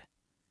with that.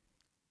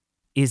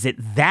 Is it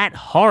that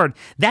hard?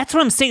 That's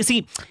what I'm saying.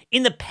 See,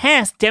 in the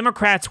past,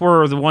 Democrats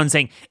were the ones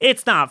saying,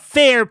 it's not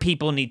fair,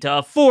 people need to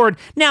afford.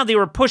 Now they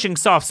were pushing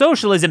soft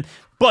socialism,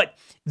 but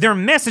their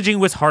messaging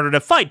was harder to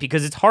fight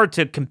because it's hard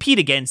to compete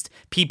against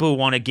people who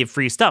want to give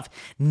free stuff.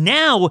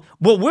 Now,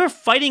 what we're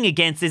fighting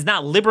against is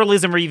not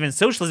liberalism or even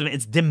socialism,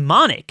 it's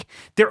demonic.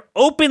 They're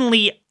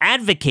openly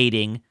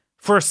advocating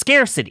for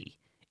scarcity.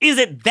 Is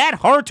it that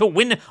hard to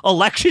win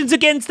elections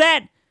against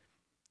that?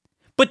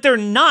 But they're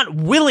not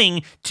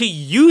willing to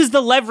use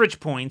the leverage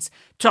points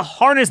to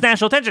harness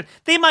national attention.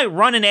 They might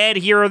run an ad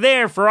here or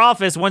there for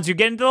office once you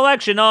get into the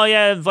election. Oh,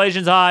 yeah,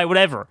 inflation's high,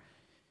 whatever.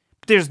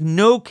 But there's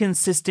no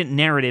consistent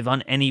narrative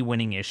on any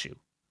winning issue.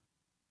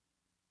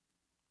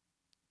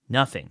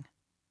 Nothing.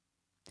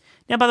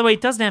 Now, by the way,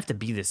 it doesn't have to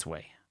be this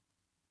way.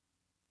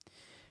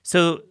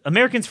 So,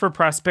 Americans for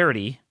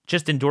Prosperity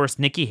just endorsed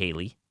Nikki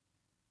Haley.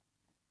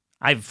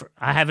 I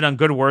have it on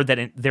good word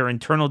that their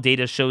internal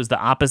data shows the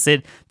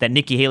opposite, that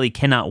Nikki Haley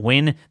cannot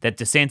win, that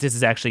DeSantis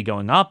is actually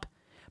going up,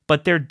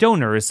 but their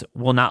donors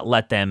will not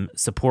let them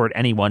support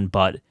anyone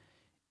but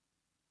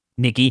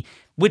Nikki,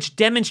 which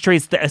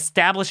demonstrates the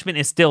establishment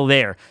is still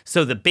there.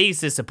 So the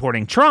base is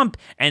supporting Trump,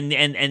 but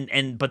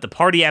the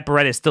party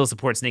apparatus still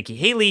supports Nikki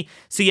Haley.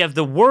 So you have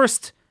the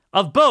worst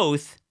of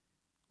both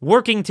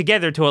working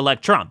together to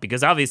elect Trump,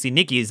 because obviously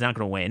Nikki is not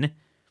going to win.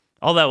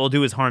 All that will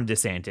do is harm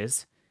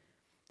DeSantis.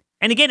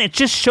 And again, it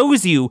just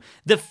shows you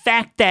the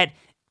fact that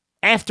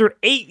after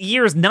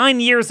 9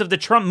 years of the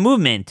Trump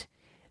movement,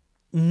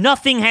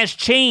 nothing has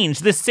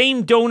changed. The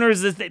same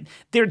donors,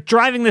 they're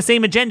driving the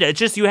same agenda. It's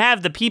just you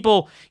have the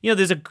people,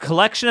 there's a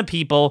collection of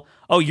people.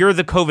 Oh, you're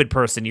the COVID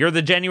person. You're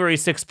the January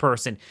 6th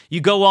person. You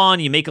go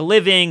on, you make a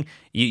living.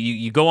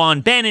 You go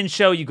on Bannon's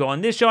show. You go on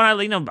this show.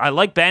 And I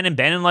like Bannon.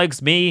 Bannon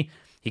likes me.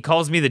 He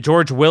calls me the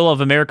George Will of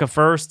America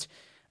First.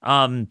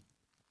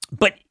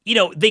 But,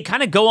 they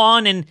kind of go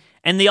on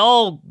and they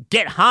all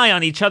get high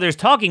on each other's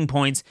talking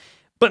points.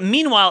 But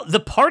meanwhile, the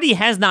party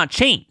has not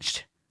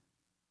changed.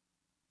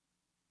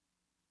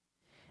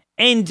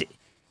 And,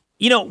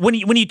 when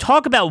you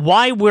talk about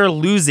why we're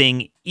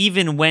losing,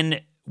 even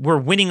when we're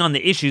winning on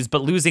the issues,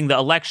 but losing the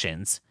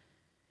elections,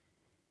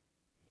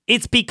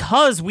 it's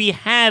because we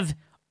have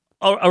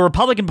a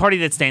Republican Party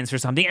that stands for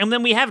something, and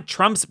then we have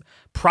Trump's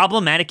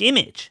problematic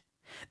image.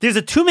 There's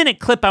a 2-minute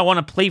clip I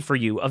want to play for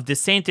you of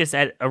DeSantis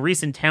at a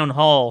recent town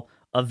hall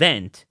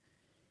event.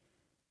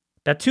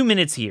 About 2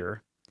 minutes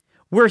here,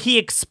 where he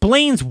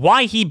explains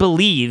why he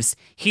believes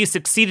he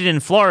succeeded in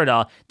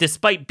Florida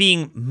despite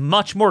being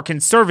much more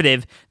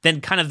conservative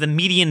than kind of the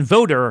median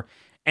voter,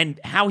 and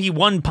how he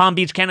won Palm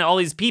Beach County, all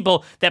these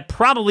people that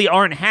probably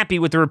aren't happy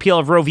with the repeal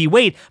of Roe v.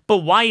 Wade, but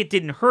why it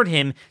didn't hurt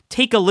him.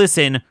 Take a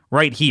listen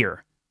right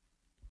here.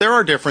 There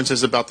are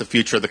differences about the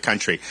future of the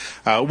country.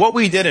 What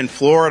we did in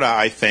Florida,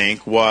 I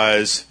think,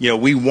 was,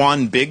 we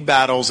won big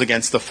battles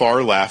against the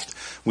far left.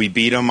 We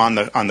beat them on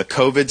the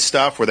COVID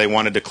stuff where they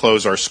wanted to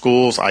close our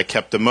schools. I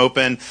kept them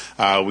open.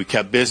 We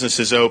kept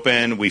businesses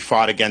open. We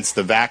fought against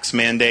the vax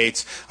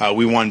mandates.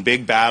 We won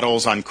big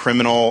battles on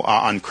criminal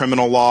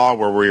law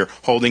where we're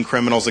holding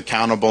criminals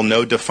accountable,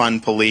 no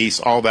defund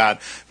police, all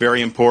that,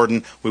 very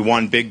important. We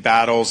won big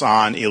battles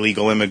on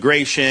illegal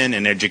immigration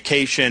and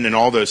education and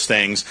all those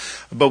things.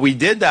 But we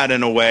did that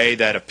in a way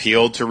that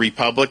appealed to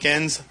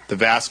Republicans, the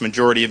vast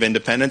majority of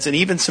independents, and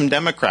even some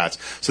Democrats.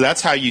 So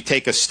that's how you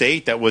take a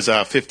state that was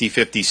a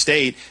 50-50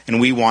 state, and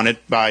we won it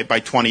by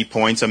 20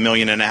 points, 1.5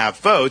 million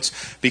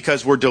votes,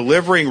 because we're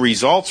delivering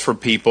results for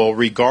people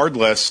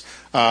regardless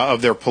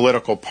of their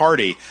political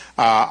party.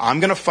 I'm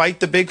going to fight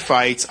the big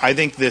fights. I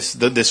think this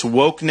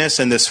wokeness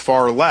and this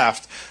far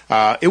left,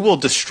 it will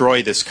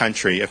destroy this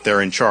country if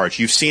they're in charge.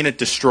 You've seen it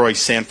destroy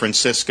San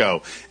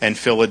Francisco and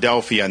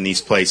Philadelphia and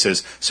these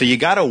places. So you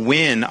got to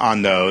win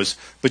on those,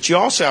 but you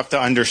also have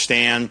to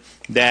understand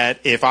that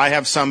if I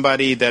have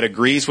somebody that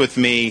agrees with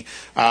me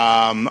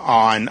on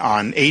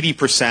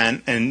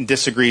 80% and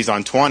disagrees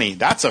on 20,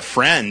 that's a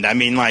friend. I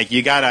mean,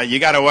 you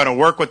gotta want to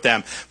work with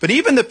them. But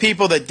even the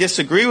people that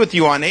disagree with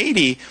you on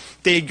 80,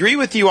 they agree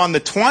with you on the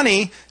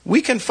 20.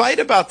 We can fight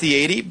about the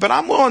 80, but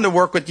I'm willing to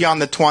work with you on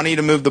the 20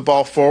 to move the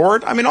ball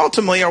forward. I mean,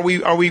 ultimately, are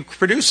we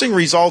producing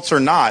results or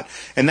not?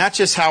 And that's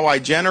just how I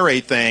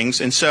generate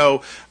things. And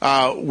so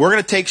we're going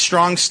to take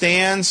strong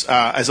stands.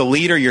 As a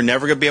leader, you're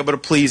never going to be able to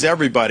please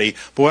everybody.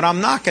 But what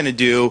I'm not going to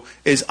do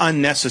is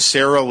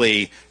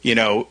unnecessarily,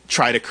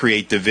 try to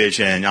create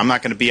division. I'm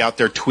not going to be out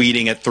there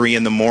tweeting at 3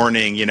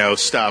 a.m,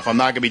 stuff. I'm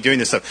not going to be doing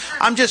this stuff.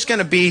 I'm just going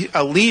to be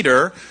a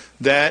leader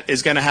that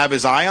is going to have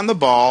his eye on the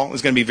ball,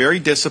 is going to be very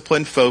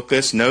disciplined,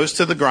 focused, nose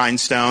to the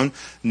grindstone,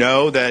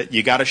 know that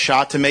you got a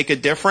shot to make a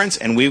difference,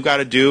 and we've got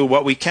to do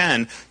what we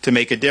can to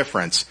make a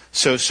difference.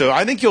 So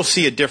I think you'll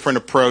see a different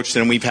approach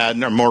than we've had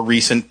in our more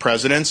recent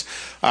presidents.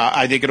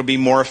 I think it'll be a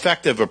more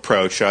effective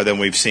approach than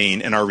we've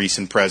seen in our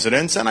recent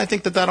presidents, and I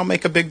think that'll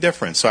make a big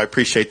difference. So I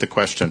appreciate the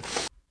question.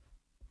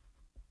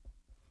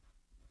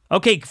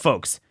 Okay,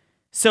 folks.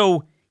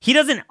 So he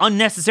doesn't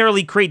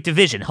unnecessarily create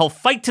division. He'll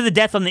fight to the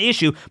death on the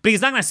issue, but he's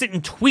not going to sit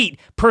and tweet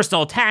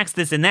personal attacks,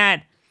 this and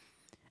that.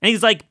 And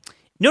he's like,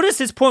 Notice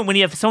this point when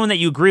you have someone that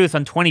you agree with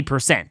on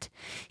 20%.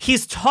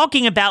 He's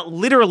talking about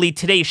literally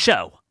today's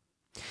show.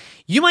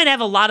 You might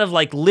have a lot of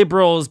like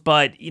liberals,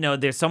 but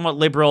they're somewhat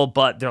liberal,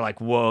 but they're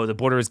like, whoa, the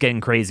border is getting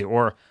crazy.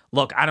 Or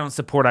look, I don't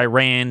support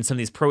Iran, some of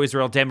these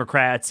pro-Israel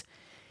Democrats.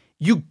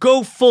 You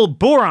go full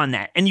bore on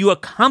that and you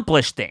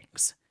accomplish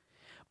things.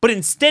 But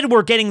instead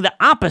we're getting the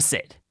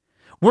opposite.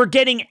 We're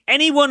getting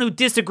anyone who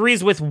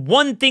disagrees with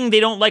one thing they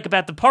don't like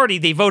about the party,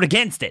 they vote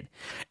against it.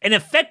 An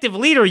effective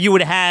leader you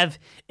would have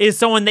is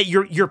someone that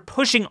you're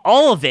pushing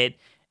all of it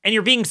and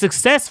you're being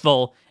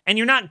successful and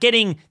you're not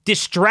getting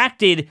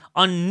distracted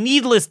on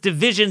needless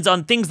divisions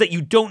on things that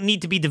you don't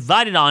need to be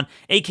divided on,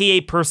 aka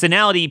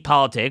personality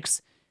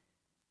politics,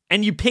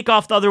 and you pick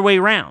off the other way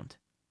around.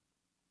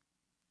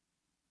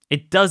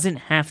 It doesn't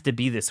have to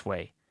be this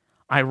way.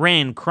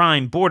 Iran,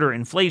 crime, border,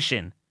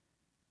 inflation.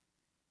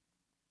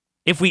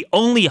 If we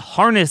only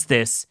harness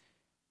this,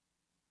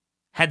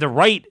 had the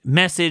right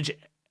message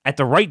at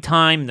the right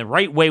time, the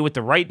right way with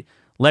the right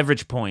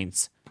leverage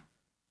points,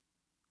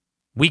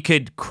 we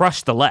could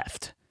crush the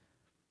left.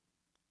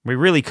 We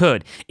really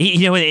could.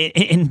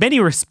 In many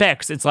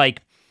respects, it's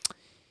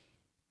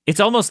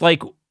almost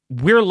like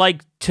we're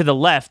like to the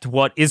left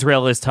what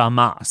Israel is to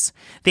Hamas.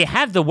 They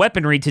have the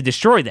weaponry to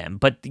destroy them,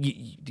 but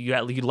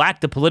you lack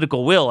the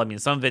political will. I mean,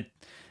 some of it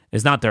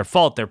is not their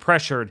fault. They're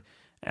pressured.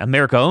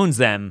 America owns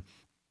them.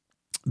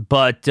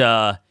 But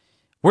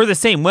we're the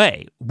same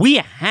way.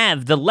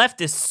 The left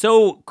is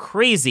so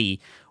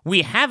crazy.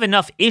 We have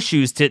enough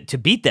issues to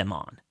beat them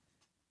on.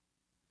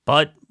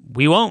 But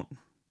we won't.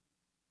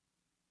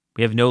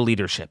 We have no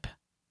leadership.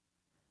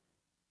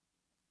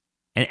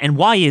 And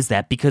why is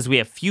that? Because we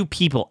have few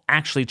people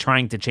actually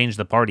trying to change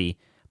the party,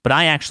 but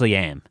I actually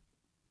am.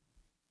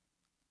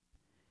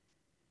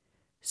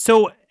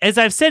 So, as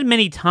I've said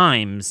many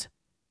times,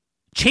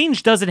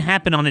 change doesn't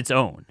happen on its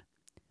own.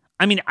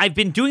 I mean, I've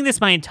been doing this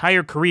my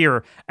entire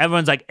career.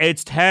 Everyone's like,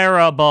 it's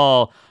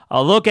terrible.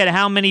 Look at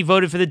how many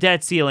voted for the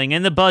debt ceiling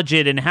and the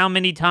budget and how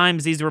many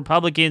times these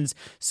Republicans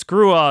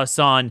screw us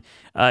on,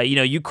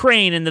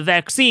 Ukraine and the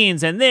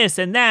vaccines and this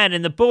and that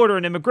and the border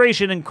and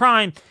immigration and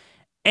crime.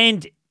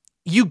 And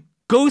you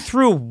go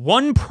through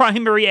one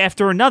primary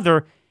after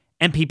another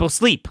and people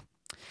sleep.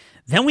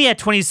 Then we had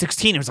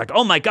 2016. It was like,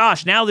 oh my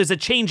gosh, now there's a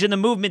change in the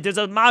movement. There's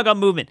a MAGA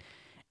movement.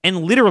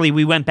 And literally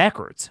we went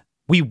backwards.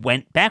 We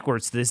went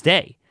backwards to this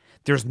day.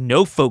 There's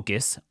no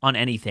focus on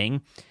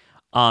anything.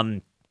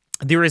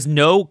 There is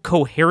no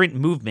coherent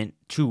movement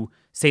to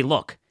say,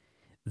 look,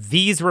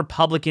 these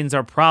Republicans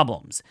are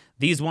problems.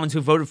 These ones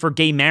who voted for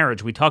gay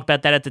marriage, we talked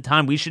about that at the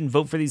time. We shouldn't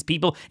vote for these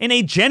people in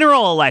a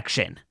general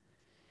election.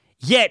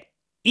 Yet,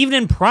 even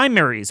in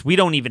primaries, we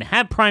don't even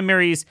have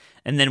primaries.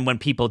 And then when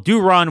people do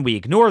run, we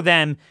ignore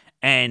them.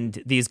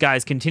 And these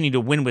guys continue to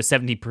win with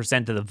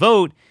 70% of the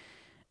vote.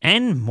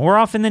 And more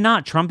often than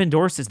not, Trump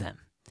endorses them.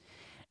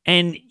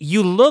 And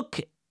you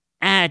look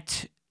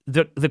at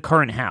the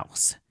current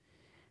House.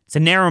 It's a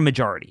narrow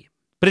majority.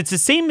 But it's the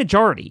same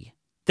majority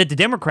that the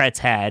Democrats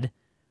had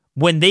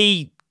when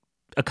they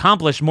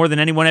accomplished more than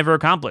anyone ever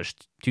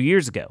accomplished 2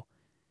 years ago.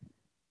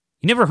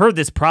 You never heard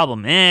this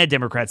problem.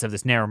 Democrats have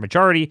this narrow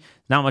majority.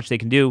 Not much they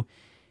can do.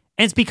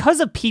 And it's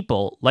because of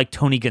people like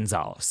Tony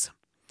Gonzalez.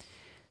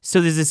 So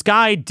there's this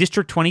guy,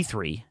 District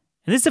 23,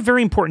 and this is a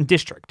very important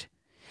district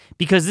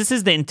because this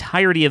is the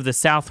entirety of the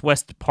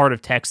southwest part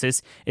of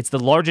Texas. It's the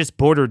largest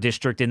border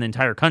district in the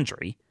entire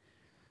country.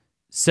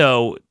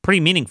 So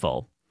pretty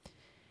meaningful.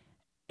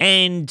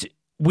 And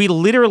we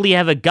literally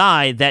have a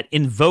guy that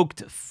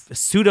invoked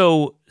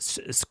pseudo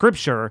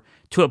scripture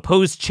to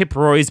oppose Chip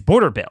Roy's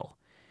border bill.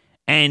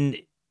 And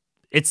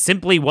it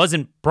simply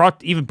wasn't brought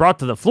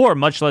to the floor,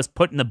 much less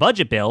put in the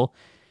budget bill,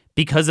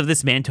 because of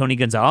this man, Tony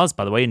Gonzalez,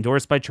 by the way,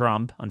 endorsed by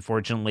Trump.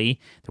 Unfortunately,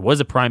 there was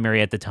a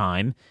primary at the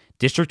time,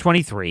 District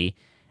 23.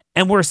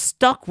 And we're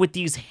stuck with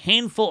these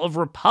handful of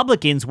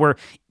Republicans where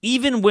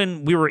even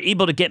when we were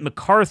able to get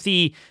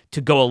McCarthy to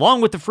go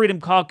along with the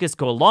Freedom Caucus,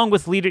 go along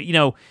with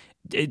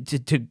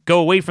to go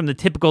away from the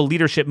typical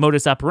leadership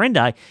modus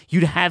operandi,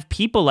 you'd have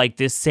people like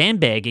this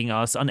sandbagging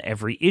us on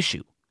every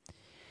issue.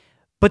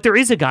 But there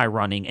is a guy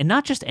running, and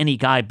not just any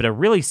guy, but a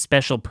really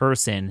special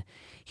person.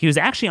 He was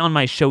actually on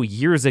my show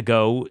years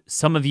ago.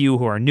 Some of you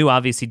who are new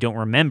obviously don't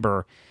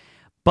remember.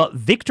 But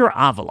Victor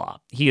Avila,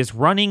 he is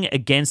running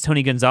against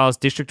Tony Gonzalez,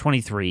 District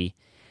 23.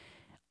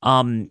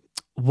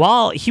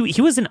 While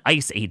he was an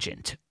ICE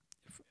agent,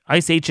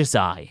 ICE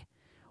HSI,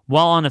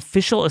 while on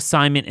official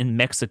assignment in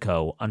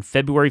Mexico on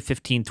February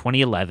 15,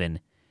 2011,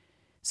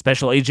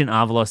 Special Agent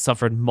Avila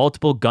suffered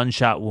multiple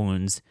gunshot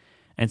wounds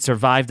and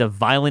survived a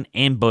violent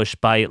ambush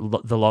by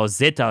the Los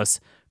Zetas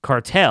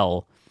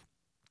cartel,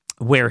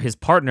 where his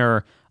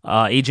partner,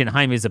 Agent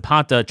Jaime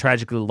Zapata,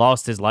 tragically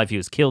lost his life. He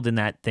was killed in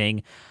that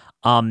thing.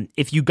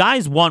 If you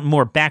guys want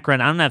more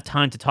background, I don't have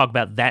time to talk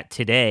about that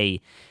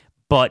today,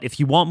 but if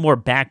you want more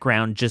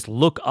background, just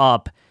look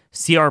up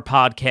CR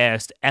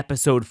Podcast,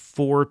 episode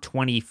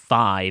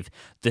 425,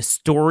 the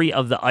story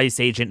of the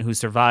ICE agent who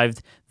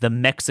survived the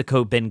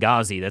Mexico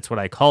Benghazi. That's what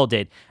I called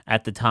it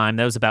at the time.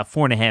 That was about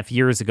 4.5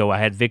 years ago. I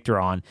had Victor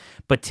on.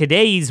 But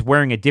today he's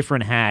wearing a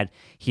different hat.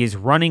 He is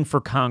running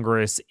for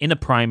Congress in a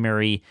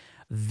primary.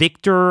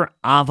 Victor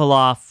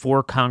Avila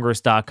for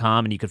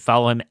Congress.com, and you could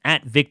follow him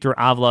at Victor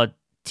Avila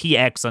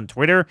TX on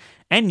Twitter,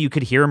 and you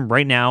could hear him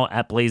right now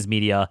at Blaze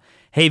Media.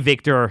 Hey,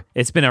 Victor,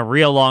 it's been a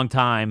real long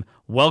time.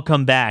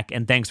 Welcome back,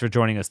 and thanks for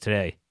joining us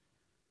today.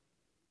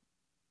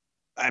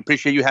 I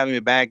appreciate you having me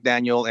back,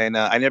 Daniel, and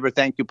I never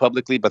thank you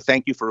publicly, but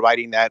thank you for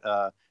writing that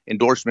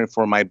endorsement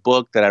for my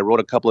book that I wrote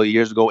a couple of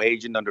years ago,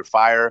 Agent Under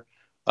Fire,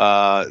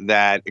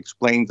 that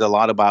explains a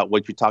lot about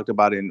what you talked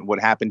about and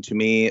what happened to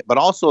me, but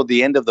also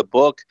the end of the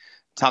book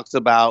talks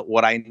about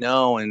what I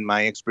know and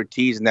my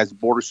expertise, and that's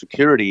border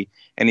security.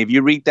 And if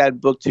you read that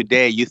book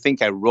today, you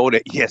think I wrote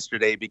it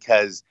yesterday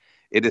because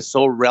it is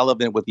so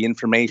relevant with the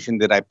information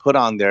that I put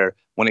on there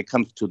when it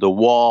comes to the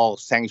wall,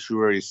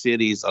 sanctuary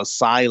cities,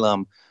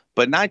 asylum,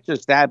 but not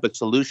just that, but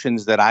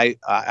solutions that I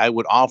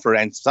would offer.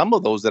 And some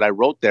of those that I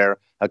wrote there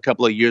a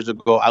couple of years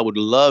ago, I would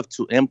love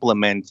to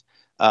implement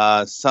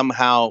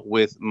somehow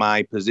with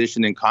my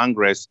position in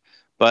Congress.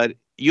 But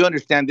you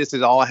understand this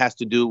is all has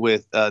to do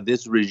with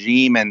this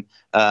regime and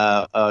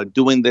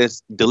doing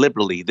this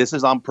deliberately. This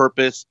is on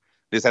purpose.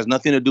 This has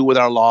nothing to do with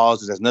our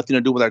laws. This has nothing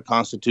to do with our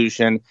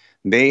Constitution.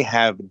 They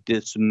have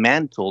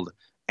dismantled.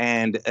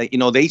 And,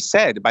 they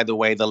said, by the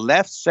way, the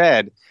left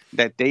said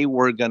that they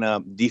were going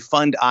to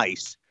defund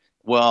ICE.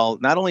 Well,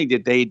 not only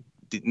did they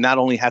not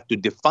only have to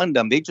defund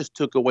them, they just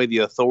took away the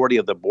authority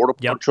of the Border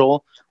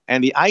Patrol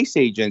and the ICE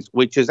agents,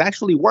 which is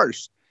actually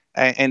worse.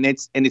 And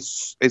it's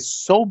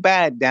so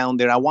bad down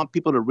there. I want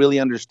people to really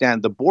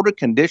understand the border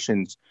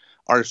conditions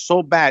are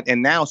so bad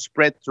and now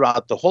spread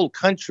throughout the whole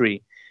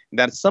country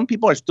that some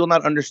people are still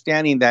not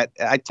understanding that.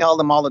 I tell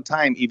them all the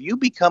time, if you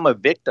become a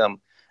victim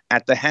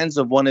at the hands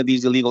of one of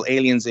these illegal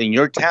aliens in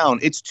your town,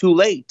 it's too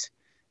late.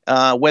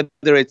 Whether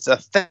it's a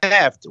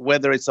theft,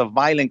 whether it's a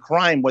violent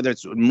crime, whether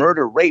it's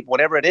murder, rape,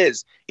 whatever it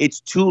is, it's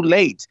too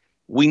late.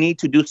 We need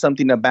to do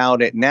something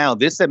about it now.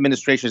 This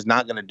administration is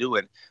not going to do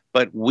it,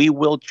 but we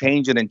will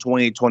change it in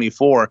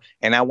 2024.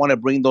 And I want to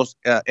bring those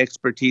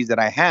expertise that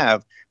I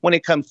have when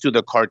it comes to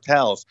the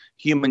cartels,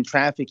 human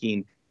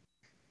trafficking,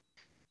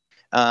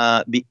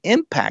 the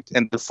impact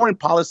and the foreign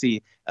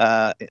policy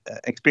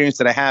experience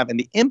that I have and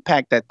the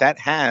impact that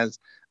has,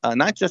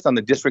 not just on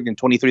the district in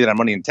 23 that I'm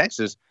running in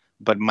Texas,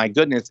 but my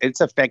goodness, it's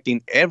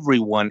affecting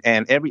everyone.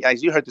 And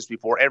as you heard this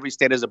before, every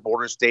state is a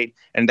border state.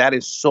 And that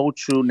is so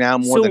true now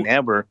more than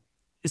ever.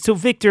 So,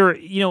 Victor,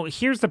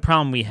 here's the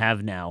problem we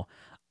have now.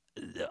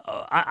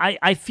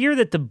 I fear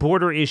that the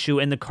border issue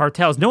and the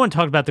cartels, no one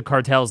talked about the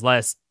cartels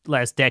last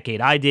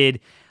decade. I did.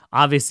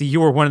 Obviously,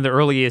 you were one of the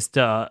earliest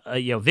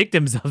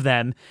victims of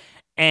them.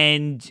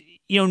 And,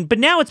 but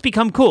now it's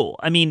become cool.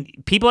 I mean,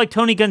 people like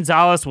Tony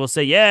Gonzalez will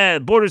say, yeah,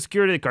 border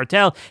security, the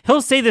cartel.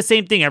 He'll say the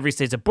same thing every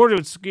state. The border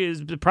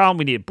is the problem.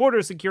 We need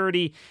border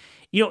security.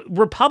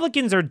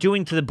 Republicans are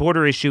doing to the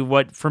border issue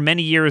what for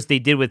many years they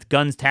did with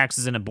guns,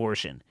 taxes, and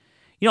abortion.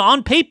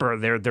 On paper,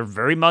 they're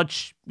very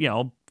much,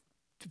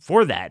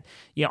 for that.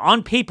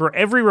 On paper,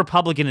 every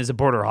Republican is a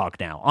border hawk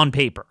now, on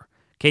paper.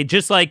 Okay,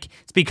 just like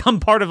it's become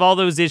part of all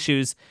those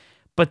issues.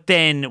 But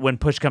then when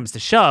push comes to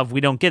shove,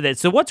 we don't get that.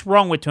 So what's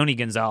wrong with Tony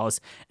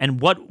Gonzalez?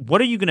 And what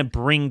are you going to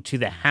bring to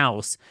the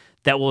House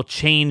that will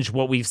change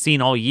what we've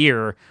seen all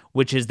year,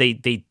 which is they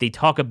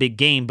talk a big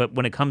game, but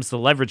when it comes to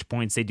leverage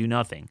points, they do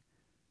nothing?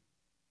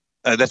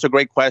 That's a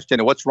great question.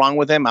 And what's wrong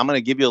with him? I'm going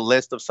to give you a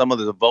list of some of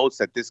the votes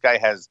that this guy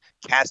has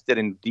casted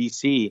in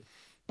D.C.,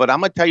 but I'm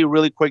going to tell you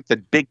really quick the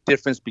big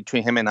difference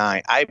between him and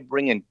I. I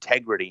bring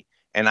integrity,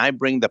 and I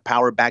bring the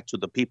power back to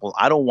the people.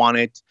 I don't want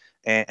it,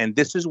 and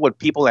this is what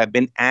people have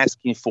been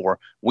asking for.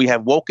 We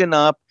have woken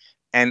up,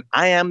 and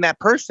I am that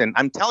person.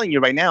 I'm telling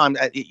you right now,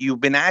 you've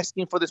been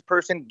asking for this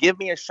person. Give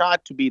me a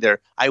shot to be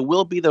there. I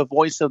will be the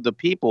voice of the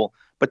people.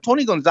 But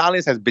Tony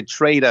Gonzalez has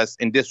betrayed us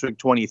in District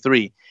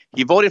 23.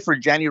 He voted for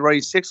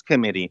January 6th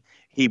committee.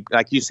 He,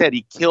 like you said,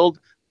 he killed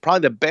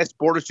probably the best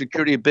border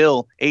security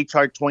bill,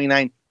 H.R.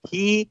 29.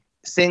 He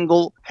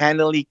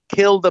single-handedly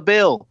killed the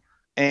bill.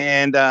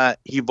 And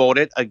he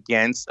voted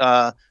against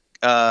gun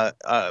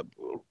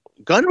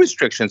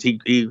restrictions.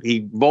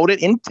 He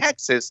voted in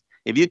Texas,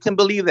 if you can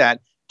believe that,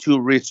 to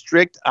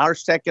restrict our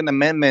Second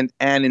Amendment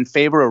and in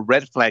favor of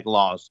red flag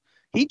laws.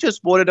 He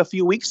just voted a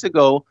few weeks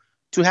ago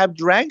to have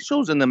drag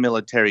shows in the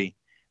military.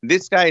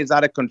 This guy is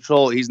out of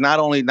control. He's not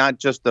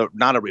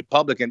a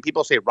Republican.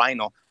 People say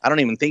rhino. I don't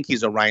even think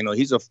he's a rhino.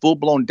 He's a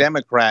full-blown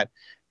Democrat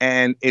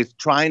and is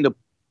trying to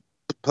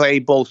play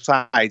both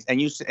sides. And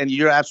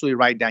you're absolutely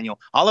right, Daniel.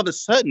 All of a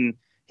sudden,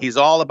 he's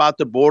all about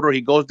the border. He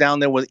goes down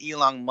there with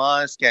Elon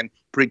Musk and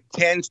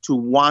pretends to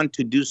want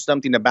to do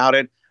something about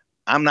it.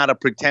 I'm not a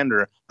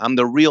pretender. I'm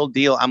the real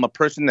deal. I'm a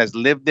person that's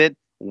lived it,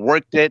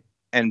 worked it,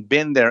 and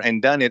been there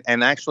and done it.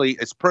 And actually,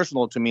 it's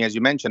personal to me. As you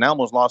mentioned, I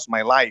almost lost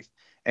my life.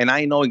 And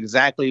I know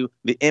exactly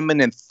the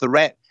imminent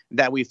threat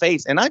that we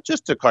face. And not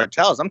just the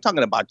cartels. I'm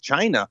talking about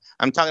China.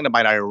 I'm talking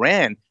about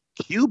Iran,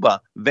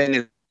 Cuba,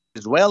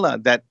 Venezuela,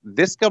 that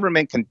this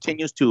government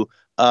continues to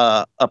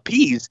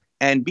appease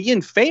and be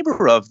in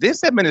favor of.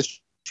 This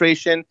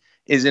administration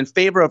is in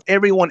favor of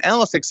everyone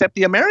else except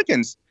the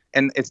Americans.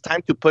 And it's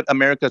time to put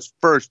America's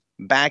first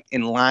back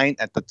in line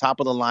at the top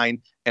of the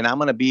line. And I'm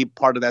going to be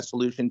part of that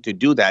solution to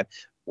do that.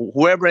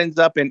 Whoever ends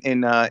up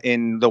in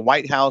the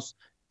White House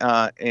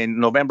in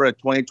November of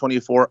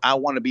 2024, I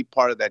want to be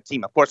part of that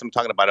team. Of course, I'm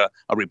talking about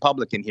a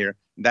Republican here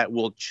that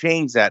will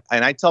change that.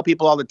 And I tell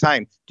people all the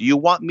time, do you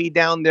want me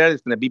down there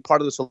that's going to be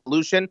part of the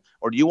solution?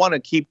 Or do you want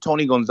to keep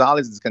Tony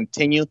Gonzalez and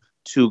continue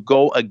to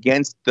go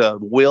against the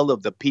will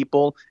of the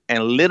people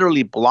and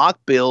literally block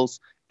bills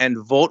and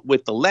vote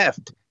with the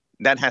left?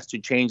 That has to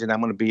change, and I'm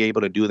going to be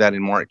able to do that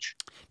in March.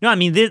 No, I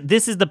mean,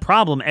 this is the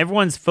problem.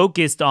 Everyone's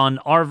focused on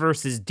R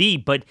versus D,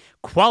 but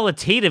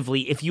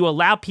qualitatively, if you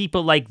allow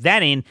people like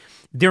that in,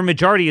 their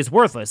majority is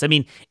worthless. I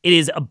mean, it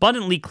is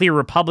abundantly clear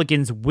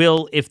Republicans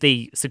will, if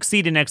they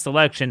succeed in next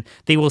election,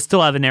 they will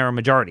still have a narrow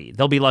majority.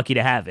 They'll be lucky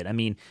to have it. I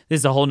mean,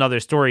 this is a whole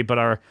nother story, but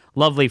our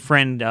lovely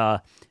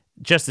friend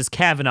Justice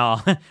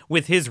Kavanaugh,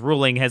 with his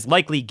ruling, has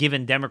likely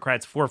given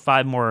Democrats 4 or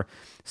 5 more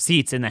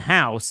seats in the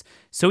House.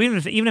 So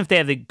even if they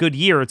have a good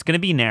year, it's going to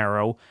be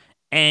narrow.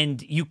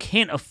 And you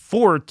can't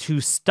afford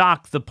to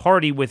stock the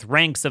party with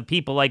ranks of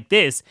people like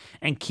this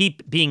and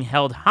keep being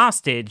held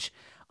hostage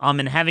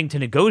and having to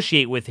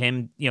negotiate with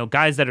him,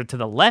 guys that are to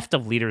the left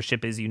of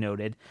leadership, as you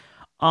noted.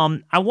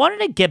 I wanted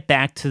to get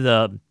back to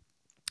the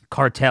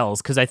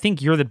cartels because I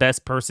think you're the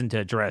best person to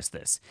address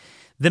this.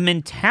 The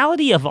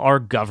mentality of our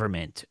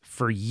government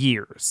for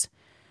years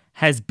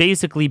has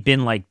basically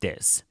been like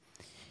this.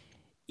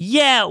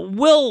 Yeah,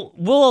 we'll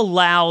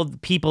allow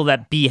people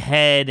that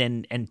behead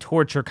and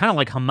torture, kind of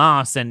like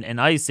Hamas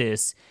and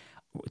ISIS,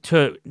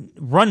 to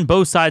run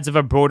both sides of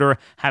a border,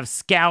 have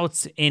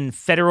scouts in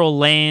federal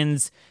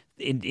lands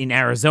in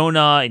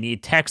Arizona, in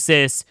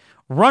Texas,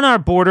 run our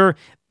border.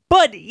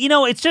 But,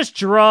 it's just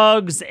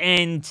drugs,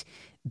 and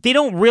they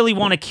don't really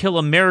want to kill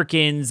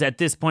Americans at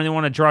this point. They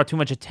want to draw too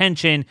much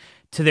attention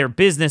to their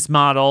business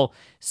model.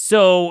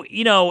 So,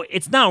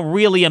 it's not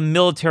really a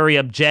military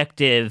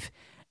objective.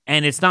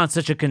 And it's not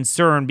such a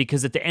concern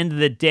because at the end of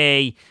the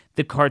day,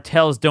 the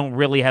cartels don't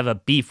really have a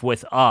beef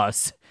with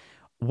us.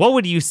 What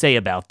would you say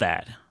about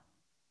that?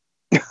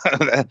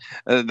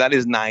 That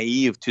is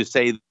naive to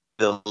say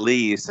the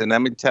least. And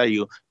let me tell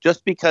you,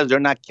 just because they're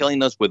not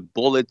killing us with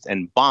bullets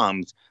and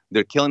bombs,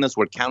 they're killing us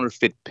with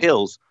counterfeit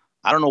pills.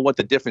 I don't know what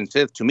the difference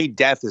is. To me,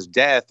 death is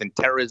death and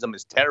terrorism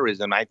is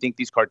terrorism. I think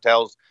these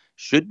cartels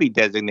should be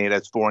designated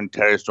as foreign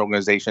terrorist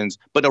organizations,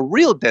 but a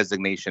real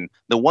designation,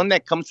 the one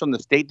that comes from the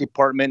State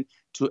Department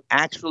to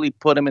actually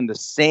put them in the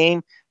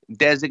same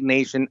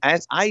designation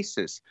as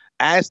ISIS,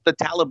 as the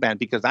Taliban,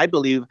 because I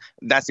believe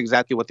that's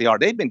exactly what they are.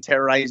 They've been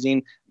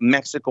terrorizing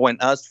Mexico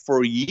and us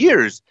for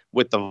years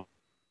with the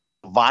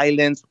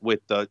violence,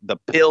 with the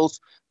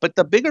pills. But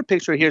the bigger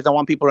picture here is I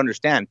want people to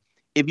understand,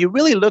 if you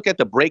really look at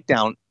the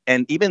breakdown,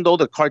 and even though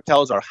the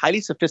cartels are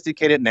highly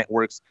sophisticated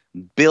networks,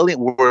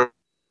 worth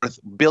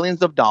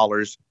billions of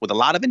dollars with a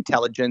lot of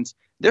intelligence,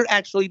 they're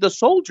actually the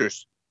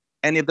soldiers.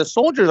 And if the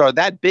soldiers are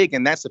that big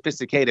and that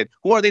sophisticated,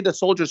 who are they the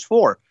soldiers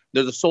for?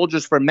 They're the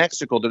soldiers for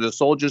Mexico. They're the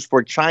soldiers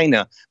for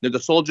China. They're the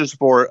soldiers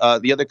for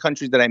the other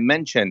countries that I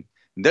mentioned.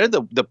 They're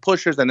the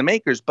pushers and the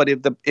makers. But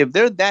if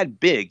they're that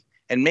big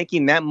and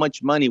making that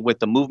much money with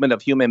the movement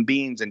of human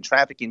beings and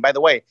trafficking, by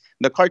the way,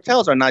 the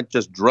cartels are not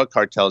just drug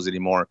cartels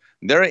anymore.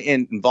 They're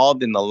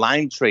involved in the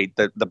lime trade,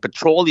 the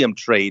petroleum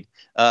trade,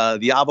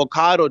 the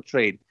avocado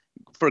trade.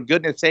 For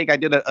goodness sake, I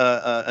did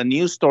a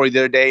news story the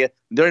other day.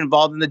 They're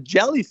involved in the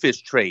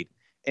jellyfish trade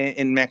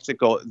in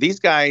Mexico. These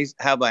guys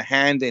have a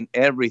hand in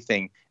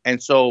everything.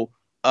 And so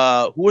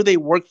who do they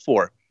work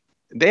for?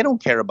 They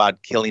don't care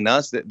about killing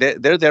us.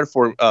 They're there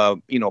for,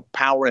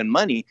 power and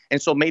money. And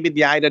so maybe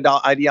the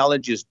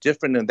ideology is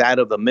different than that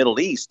of the Middle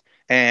East.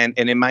 And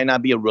it might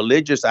not be a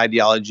religious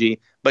ideology.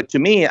 But to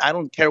me, I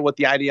don't care what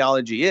the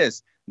ideology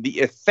is.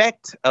 The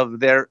effect of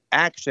their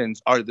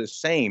actions are the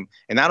same.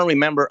 And I don't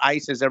remember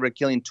ISIS ever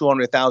killing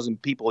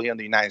 200,000 people here in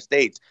the United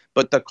States,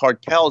 but the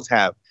cartels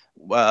have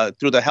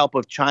through the help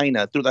of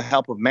China, through the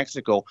help of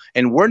Mexico,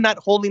 and we're not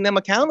holding them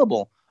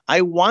accountable.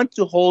 I want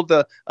to hold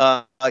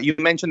you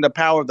mentioned the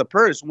power of the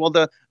purse. Well,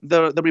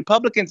 the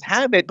Republicans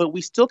have it, but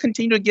we still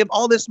continue to give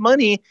all this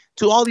money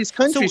to all these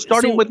countries,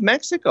 starting with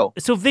Mexico.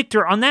 So,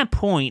 Victor, on that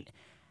point,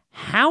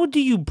 how do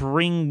you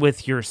bring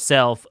with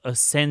yourself a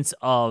sense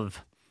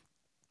of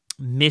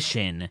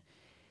mission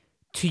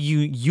to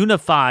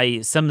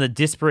unify some of the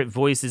disparate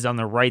voices on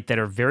the right that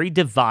are very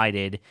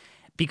divided?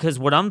 Because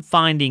what I'm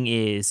finding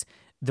is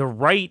the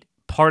right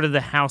part of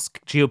the House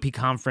GOP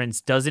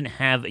conference doesn't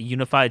have a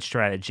unified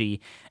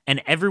strategy,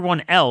 and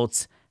everyone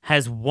else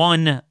has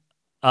one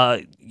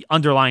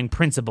underlying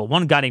principle,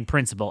 one guiding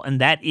principle,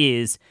 and that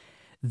is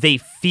they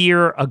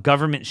fear a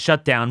government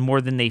shutdown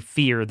more than they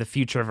fear the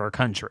future of our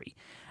country.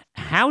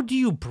 How do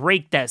you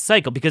break that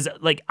cycle? Because,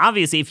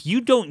 obviously, if you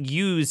don't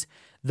use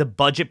the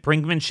budget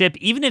brinkmanship.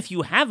 Even if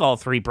you have all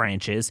three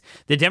branches,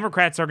 the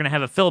Democrats are going to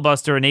have a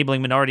filibuster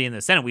enabling minority in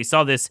the Senate. We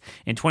saw this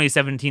in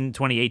 2017,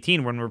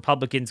 2018, when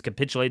Republicans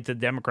capitulated to the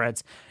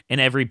Democrats in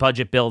every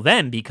budget bill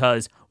then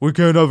because we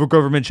can't have a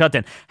government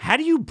shutdown. How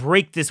do you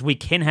break this we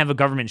can have a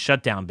government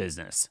shutdown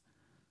business?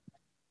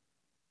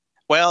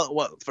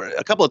 Well, for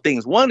a couple of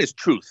things. One is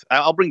truth.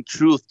 I'll bring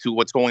truth to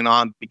what's going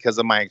on because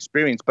of my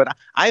experience. But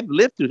I've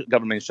lived through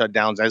government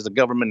shutdowns as a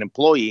government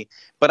employee.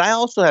 But I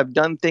also have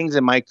done things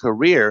in my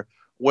career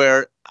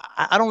where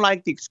I don't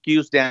like the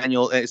excuse,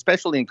 Daniel,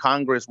 especially in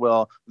Congress.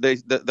 Well,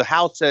 the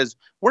House says,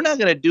 we're not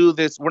going to do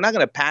this. We're not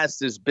going to pass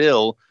this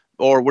bill,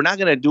 or we're not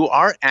going to do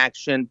our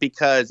action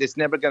because it's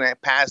never going to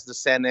pass the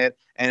Senate.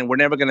 And we're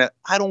never going to.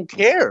 I don't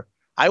care.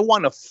 I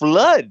want to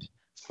flood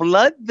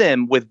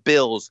them with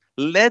bills.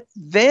 Let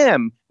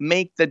them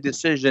make the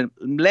decision.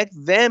 Let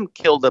them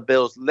kill the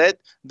bills. Let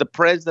the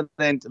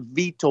president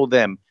veto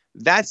them.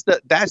 That's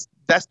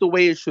the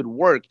way it should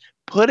work.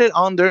 Put it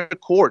on their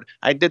court.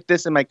 I did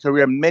this in my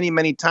career many,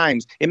 many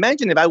times.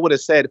 Imagine if I would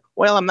have said,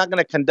 well, I'm not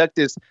going to conduct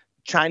this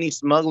Chinese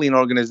smuggling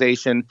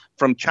organization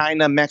from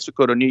China,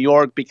 Mexico to New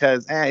York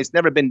because it's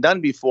never been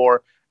done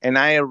before. And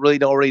I really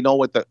don't already know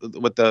what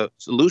the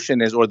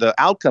solution is or the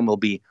outcome will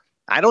be.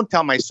 I don't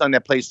tell my son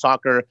that plays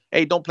soccer,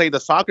 hey, don't play the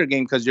soccer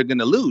game because you're going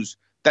to lose.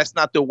 That's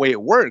not the way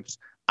it works.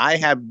 I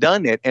have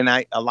done it, and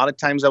a lot of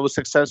times I was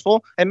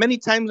successful, and many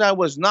times I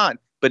was not.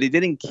 But it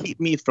didn't keep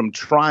me from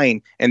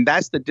trying, and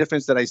that's the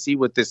difference that I see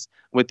with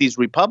these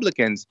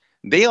Republicans.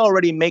 They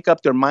already make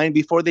up their mind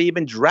before they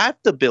even draft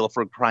the bill,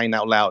 for crying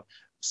out loud.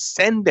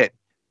 Send it,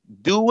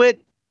 do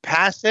it,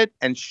 pass it,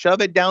 and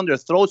shove it down their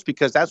throats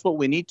because that's what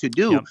we need to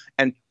do,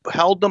 and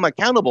hold them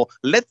accountable.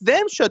 Let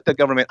them shut the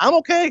government. I'm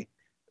okay.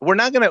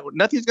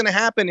 Nothing's going to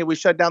happen if we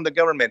shut down the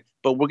government,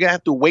 but we're going to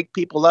have to wake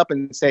people up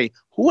and say,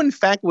 who in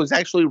fact was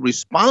actually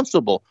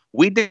responsible?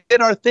 We did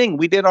our thing.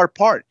 We did our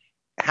part.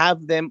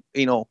 Have them,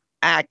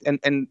 act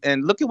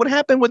and look at what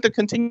happened with the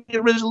continuing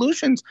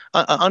resolutions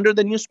under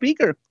the new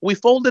speaker. We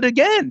folded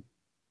again.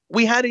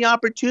 We had the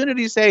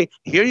opportunity to say,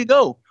 here you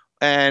go.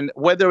 And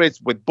whether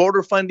it's with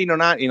border funding or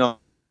not, yeah,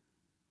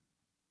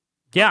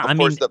 of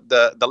course,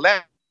 the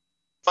left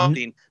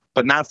funding,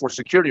 but not for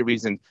security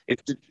reasons.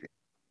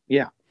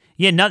 Yeah.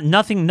 Yeah,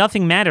 nothing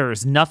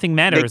matters. Nothing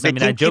matters. They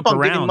I joke keep on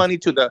around. giving money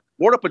to the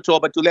Border Patrol,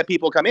 but to let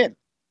people come in.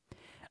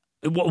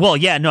 Well,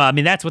 yeah, no,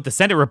 that's what the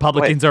Senate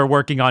Republicans are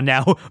working on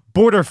now.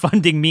 Border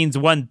funding means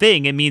one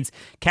thing. It means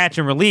catch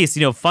and release.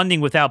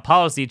 Funding without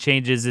policy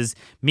changes is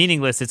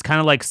meaningless. It's kind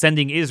of like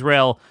sending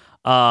Israel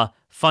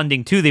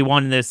funding too. They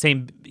want in the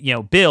same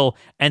bill,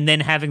 and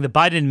then having the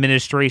Biden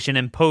administration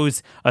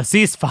impose a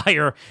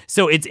ceasefire.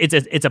 So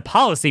it's a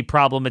policy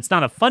problem. It's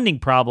not a funding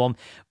problem.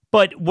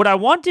 But what I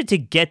wanted to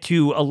get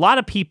to, a lot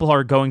of people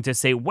are going to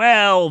say,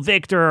 well,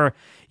 Victor,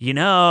 you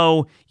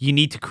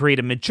need to create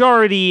a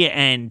majority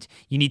and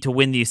you need to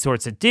win these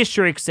sorts of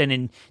districts. And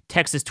in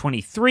Texas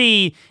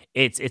 23,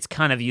 it's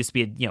kind of used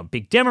to be a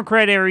big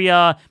Democrat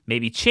area,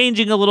 maybe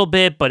changing a little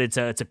bit, but it's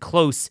a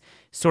close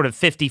sort of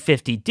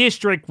 50-50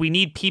 district. We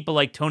need people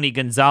like Tony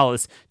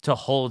Gonzalez to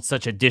hold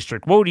such a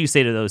district. What would you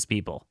say to those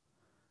people?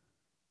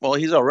 Well,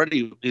 he's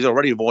already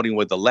voting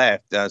with the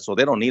left, so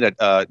they don't need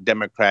a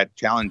Democrat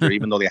challenger,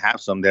 even though they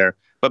have some there.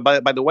 But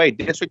by the way,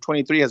 District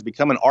 23 has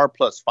become an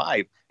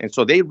R+5, and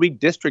so they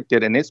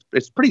redistricted, and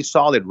it's pretty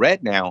solid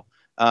red now,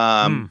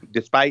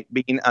 despite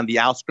being on the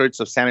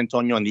outskirts of San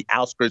Antonio and the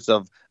outskirts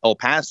of El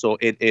Paso.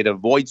 It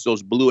avoids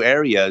those blue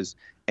areas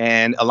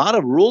and a lot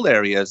of rural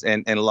areas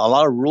and a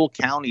lot of rural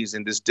counties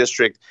in this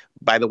district.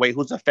 By the way,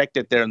 who's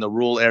affected there in the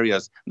rural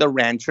areas? The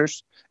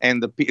ranchers.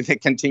 And they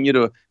continue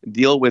to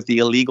deal with the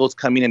illegals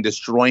coming and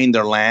destroying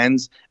their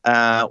lands.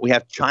 We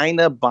have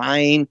China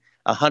buying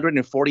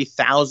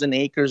 140,000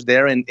 acres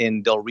there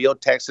in Del Rio,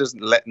 Texas,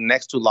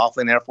 next to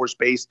Laughlin Air Force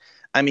Base.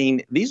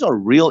 These are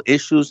real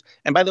issues.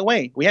 And by the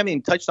way, we haven't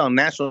even touched on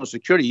national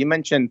security. You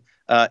mentioned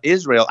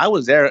Israel. I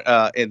was there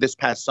this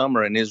past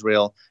summer in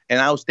Israel,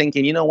 and I was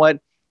thinking, you know what?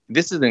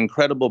 This is an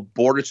incredible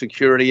border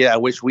security. I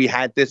wish we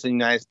had this in the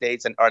United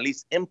States or at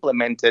least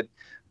implemented,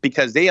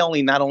 because they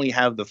not only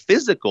have the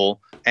physical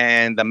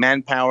and the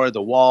manpower,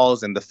 the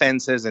walls and the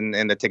fences and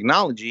the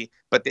technology,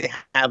 but they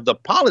have the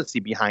policy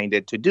behind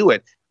it to do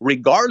it,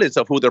 regardless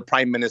of who their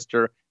prime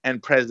minister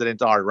and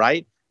president are,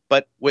 right?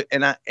 But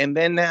and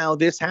then now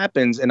this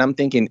happens, and I'm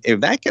thinking, if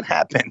that could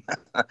happen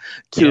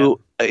to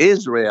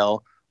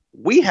Israel,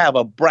 we have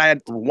a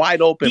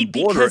wide open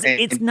border. Because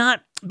it's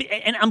not,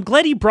 and I'm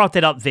glad you brought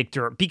that up,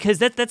 Victor, because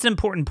that's an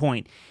important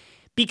point.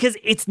 Because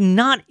it's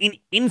not an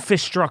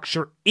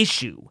infrastructure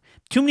issue.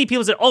 Too many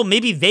people say, oh,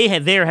 maybe they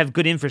have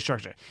good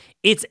infrastructure.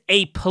 It's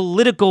a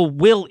political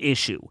will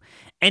issue.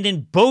 And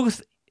in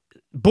both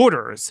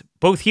borders,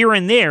 both here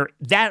and there,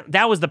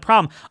 that was the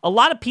problem. A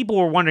lot of people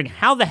were wondering,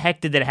 how the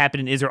heck did that happen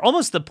in Israel?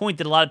 Almost to the point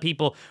that a lot of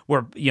people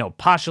were,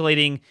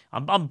 postulating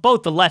on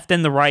both the left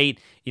and the right,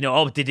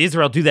 oh, did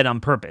Israel do that on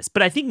purpose?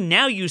 But I think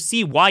now you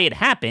see why it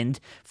happened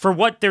for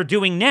what they're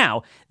doing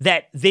now,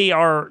 that they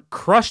are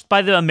crushed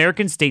by the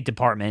American State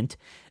Department,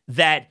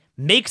 that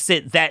makes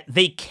it that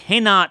they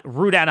cannot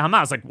root out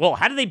Hamas. Like, well,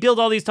 how did they build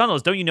all these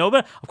tunnels? Don't you know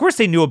about it? Of course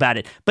they knew about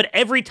it. But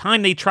every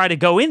time they try to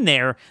go in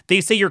there,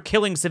 they say you're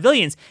killing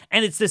civilians.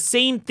 And it's the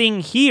same thing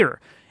here.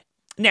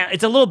 Now,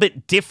 it's a little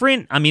bit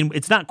different. I mean,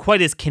 it's not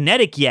quite as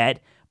kinetic yet,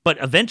 but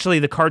eventually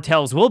the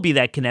cartels will be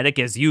that kinetic,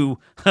 as you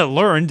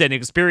learned and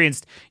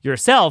experienced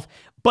yourself.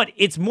 But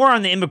it's more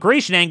on the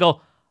immigration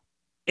angle.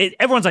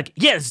 Everyone's like,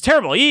 yeah, it's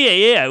terrible.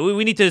 Yeah.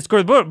 We need to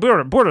secure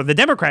the border. The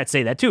Democrats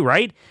say that too,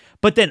 right?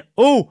 But then,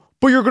 but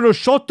you're going to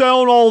shut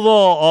down all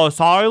the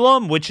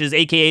asylum, which is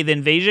AKA the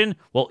invasion?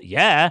 Well,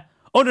 yeah.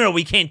 Oh, no,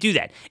 we can't do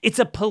that. It's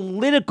a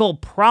political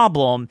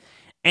problem.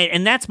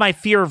 And that's my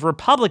fear of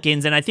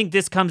Republicans, and I think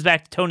this comes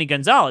back to Tony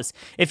Gonzalez.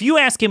 If you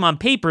ask him on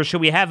paper, should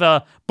we have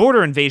a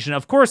border invasion?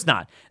 Of course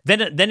not.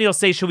 Then he'll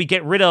say, should we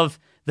get rid of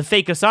the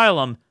fake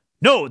asylum?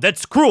 No,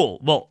 that's cruel.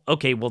 Well,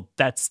 okay,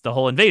 that's the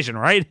whole invasion,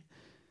 right?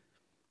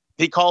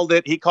 He called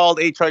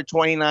H.R.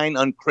 29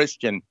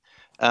 unchristian.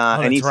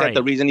 And he said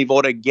the reason he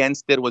voted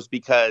against it was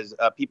because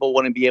people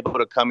wouldn't be able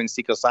to come and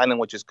seek asylum,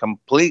 which is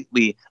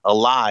completely a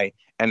lie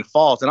and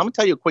false. And I'm going to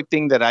tell you a quick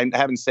thing that I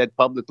haven't said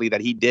publicly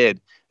that he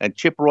did. And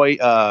Chip Roy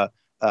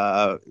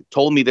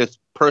told me this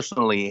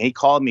personally. He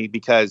called me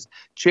because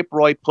Chip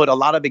Roy put a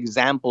lot of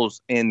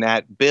examples in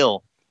that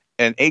bill.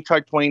 And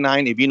H.R.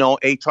 29, if you know,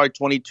 H.R.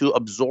 22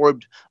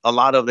 absorbed a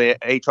lot of the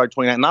H.R.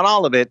 29. Not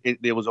all of it.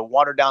 There was a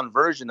watered-down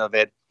version of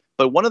it.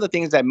 But one of the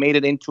things that made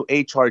it into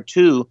H.R.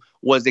 2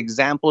 was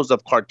examples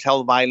of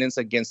cartel violence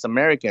against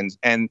Americans.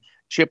 And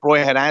Chip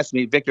Roy had asked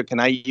me, Victor, can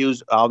I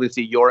use,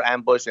 obviously, your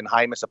ambush and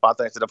Jaime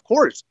Zapata? I said, of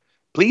course,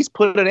 please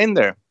put it in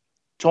there.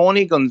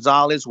 Tony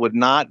Gonzalez would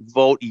not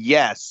vote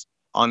yes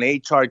on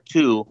H.R.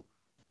 2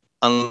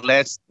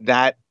 unless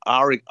that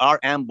our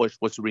ambush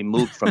was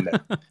removed from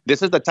there.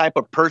 This is the type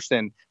of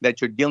person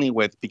that you're dealing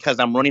with because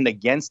I'm running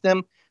against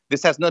them.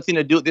 This has nothing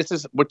to do.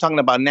 We're talking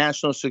about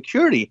national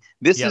security.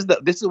 We're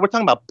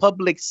talking about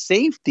public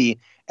safety,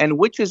 and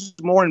which is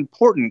more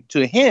important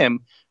to him.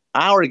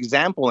 Our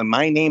example and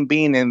my name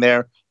being in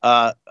there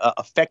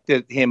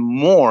affected him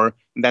more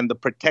than the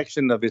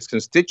protection of his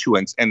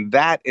constituents, and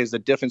that is the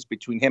difference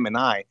between him and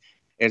I.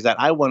 Is that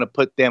I want to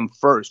put them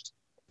first.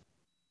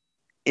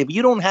 If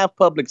you don't have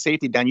public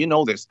safety, Dan, you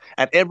know this,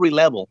 at every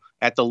level,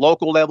 at the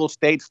local level,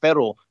 state,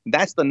 federal,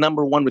 that's the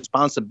number one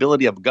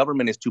responsibility of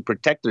government is to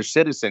protect their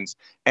citizens.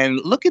 And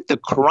look at the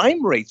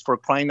crime rates for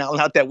crying out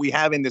loud that we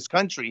have in this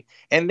country.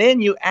 And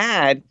then you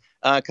add,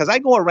 because I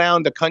go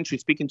around the country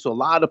speaking to a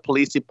lot of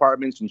police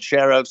departments and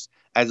sheriffs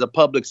as a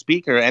public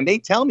speaker, and they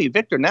tell me,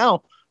 Victor,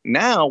 now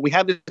we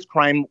have this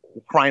crime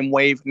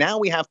wave. Now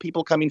we have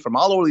people coming from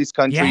all over these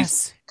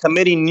countries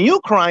committing new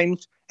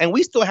crimes, and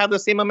we still have the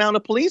same amount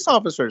of police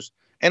officers.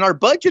 And our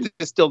budget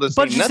is still the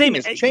same. Nothing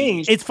has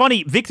changed. It's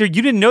funny, Victor,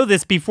 you didn't know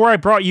this before I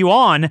brought you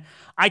on.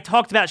 I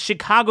talked about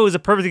Chicago as a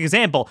perfect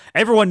example.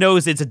 Everyone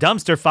knows it's a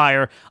dumpster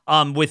fire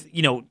with,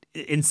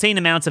 insane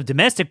amounts of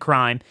domestic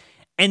crime.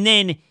 And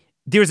then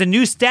there's a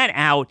new stat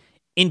out.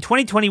 In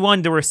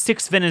 2021, there were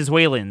 6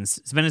 Venezuelan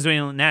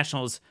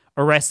nationals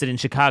arrested in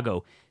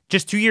Chicago.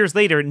 Just 2 years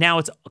later, now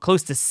it's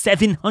close to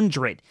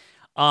 700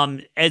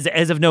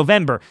 as of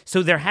November.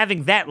 So they're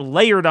having that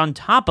layered on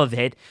top of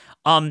it.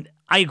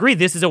 I agree,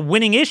 this is a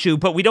winning issue,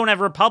 but we don't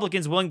have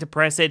Republicans willing to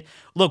press it.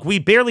 Look, we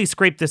barely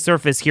scraped the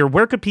surface here.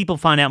 Where could people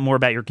find out more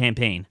about your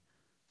campaign?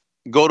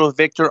 Go to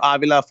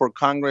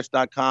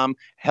VictorAvilaForCongress.com.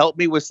 Help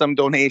me with some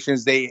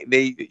donations.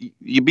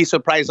 You'd be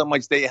surprised how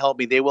much they help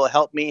me. They will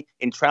help me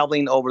in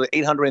traveling over the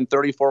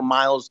 834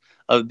 miles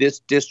of this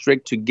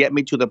district to get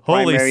me to the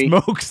primary.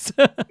 Holy smokes.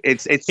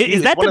 It's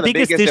is that one the of the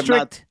biggest district?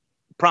 Not,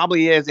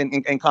 probably is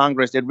in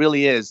Congress. It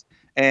really is.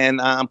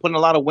 And I'm putting a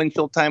lot of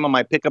windshield time on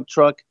my pickup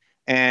truck.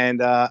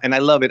 And I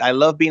love it. I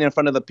love being in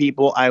front of the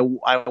people. I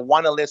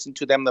want to listen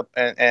to them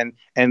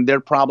and their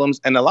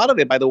problems. And a lot of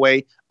it, by the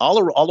way,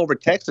 all over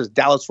Texas,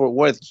 Dallas, Fort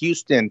Worth,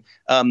 Houston,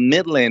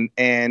 Midland,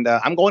 and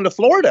I'm going to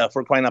Florida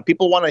for crying out.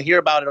 People want to hear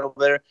about it over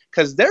there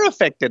because they're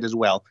affected as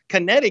well.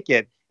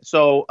 Connecticut.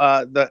 So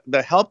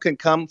the help can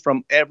come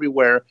from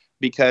everywhere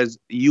because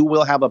you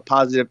will have a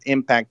positive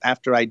impact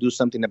after I do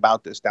something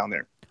about this down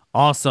there.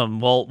 Awesome.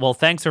 Well,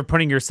 thanks for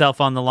putting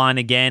yourself on the line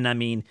again. I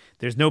mean,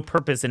 there's no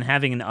purpose in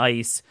having an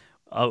ICE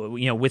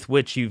with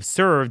which you've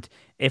served,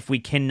 if we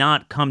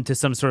cannot come to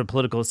some sort of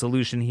political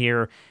solution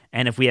here,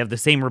 and if we have the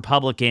same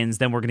Republicans,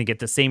 then we're going to get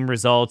the same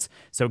results.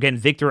 So again,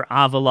 Victor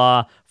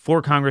Avila,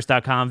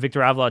 forcongress.com,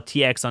 Victor Avila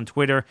TX on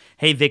Twitter.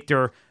 Hey,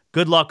 Victor,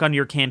 good luck on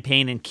your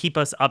campaign, and keep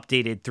us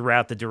updated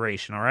throughout the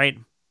duration, all right?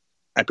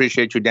 I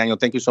appreciate you, Daniel.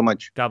 Thank you so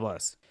much. God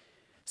bless.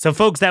 So,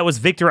 folks, that was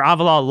Victor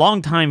Avila,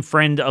 longtime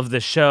friend of the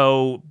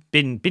show.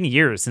 Been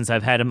years since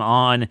I've had him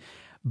on.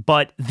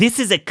 But this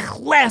is a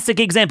classic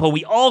example.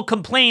 We all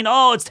complain,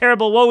 oh, it's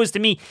terrible, woe is to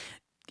me.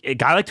 A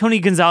guy like Tony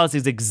Gonzalez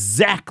is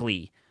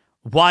exactly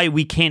why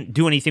we can't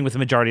do anything with a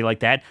majority like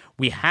that.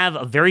 We have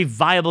a very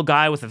viable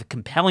guy with a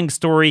compelling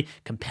story,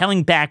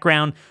 compelling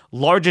background,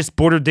 largest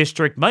border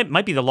district,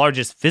 might be the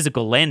largest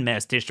physical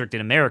landmass district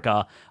in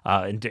America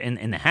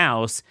in the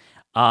House.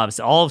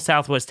 So all of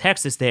Southwest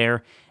Texas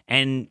there.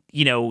 And,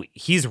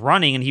 he's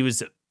running, and he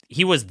was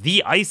he was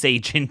the ICE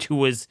agent who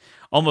was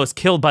almost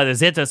killed by the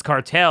Zetas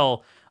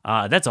cartel.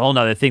 That's a whole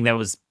nother thing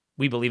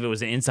we believe it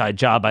was an inside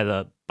job by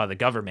the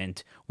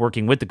government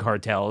working with the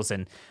cartels.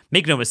 And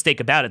make no mistake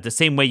about it, the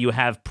same way you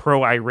have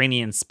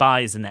pro-Iranian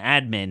spies in the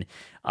admin,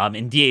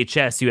 in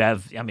DHS you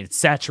have, it's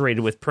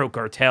saturated with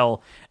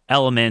pro-cartel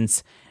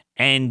elements.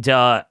 And,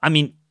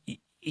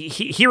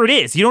 here it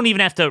is. You don't even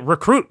have to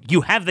recruit.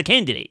 You have the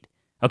candidate,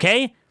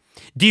 okay?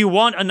 Do you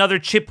want another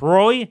Chip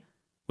Roy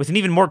with an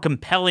even more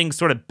compelling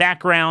sort of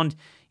background?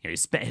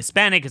 He's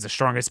Hispanic, is a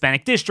strong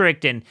Hispanic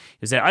district, and he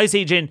was an ICE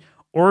agent.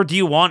 Or do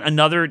you want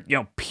another,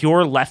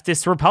 pure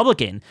leftist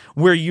Republican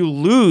where you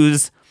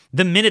lose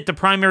the minute the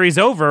primary's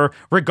over,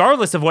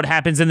 regardless of what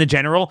happens in the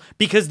general,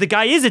 because the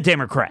guy is a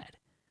Democrat?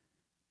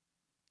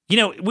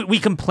 We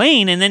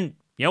complain and then,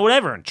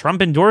 whatever. And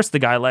Trump endorsed the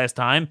guy last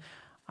time.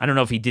 I don't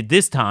know if he did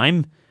this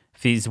time,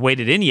 if he's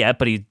waded in yet,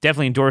 but he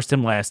definitely endorsed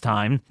him last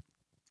time.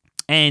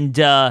 And,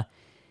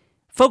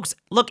 folks,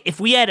 look, if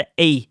we had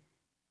a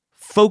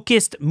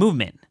focused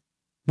movement,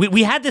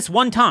 we had this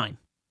one time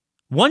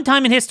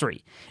in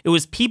history. It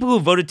was people who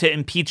voted to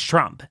impeach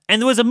Trump. And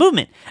there was a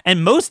movement.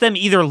 And most of them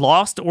either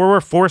lost or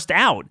were forced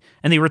out,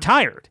 and they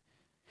retired.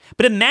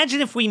 But imagine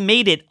if we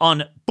made it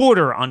on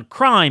border, on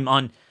crime,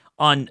 on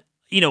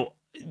the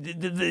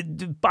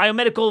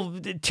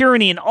biomedical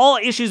tyranny and all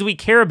issues we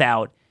care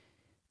about,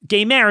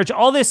 gay marriage,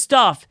 all this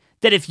stuff,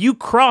 that if you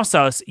cross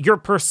us, you're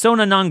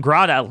persona non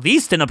grata, at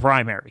least in a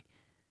primary.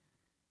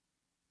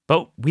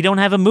 But we don't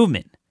have a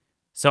movement.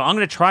 So I'm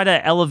going to try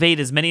to elevate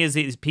as many of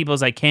these people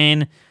as I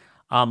can.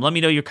 Let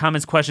me know your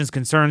comments, questions,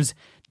 concerns.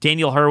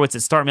 Daniel Hurwitz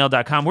at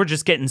startmail.com. We're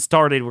just getting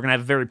started. We're going to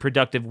have a very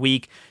productive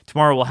week.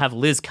 Tomorrow we'll have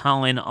Liz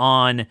Collin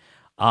on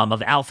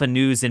of Alpha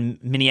News in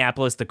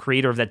Minneapolis, the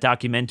creator of that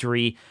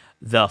documentary,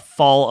 The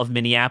Fall of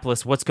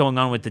Minneapolis. What's going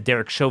on with the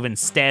Derek Chauvin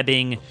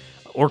stabbing,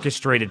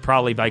 orchestrated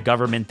probably by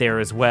government there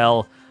as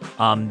well.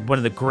 One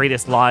of the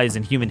greatest lies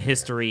in human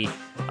history.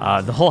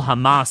 The whole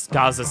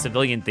Hamas-Gaza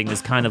civilian thing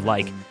is kind of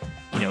like,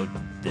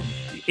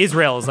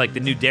 Israel is like the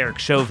new Derek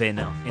Chauvin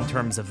in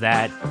terms of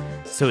that.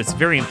 So it's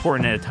very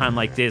important at a time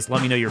like this.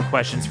 Let me know your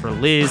questions for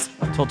Liz.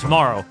 Till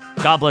tomorrow,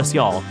 God bless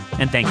y'all,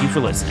 and thank you for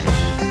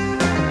listening.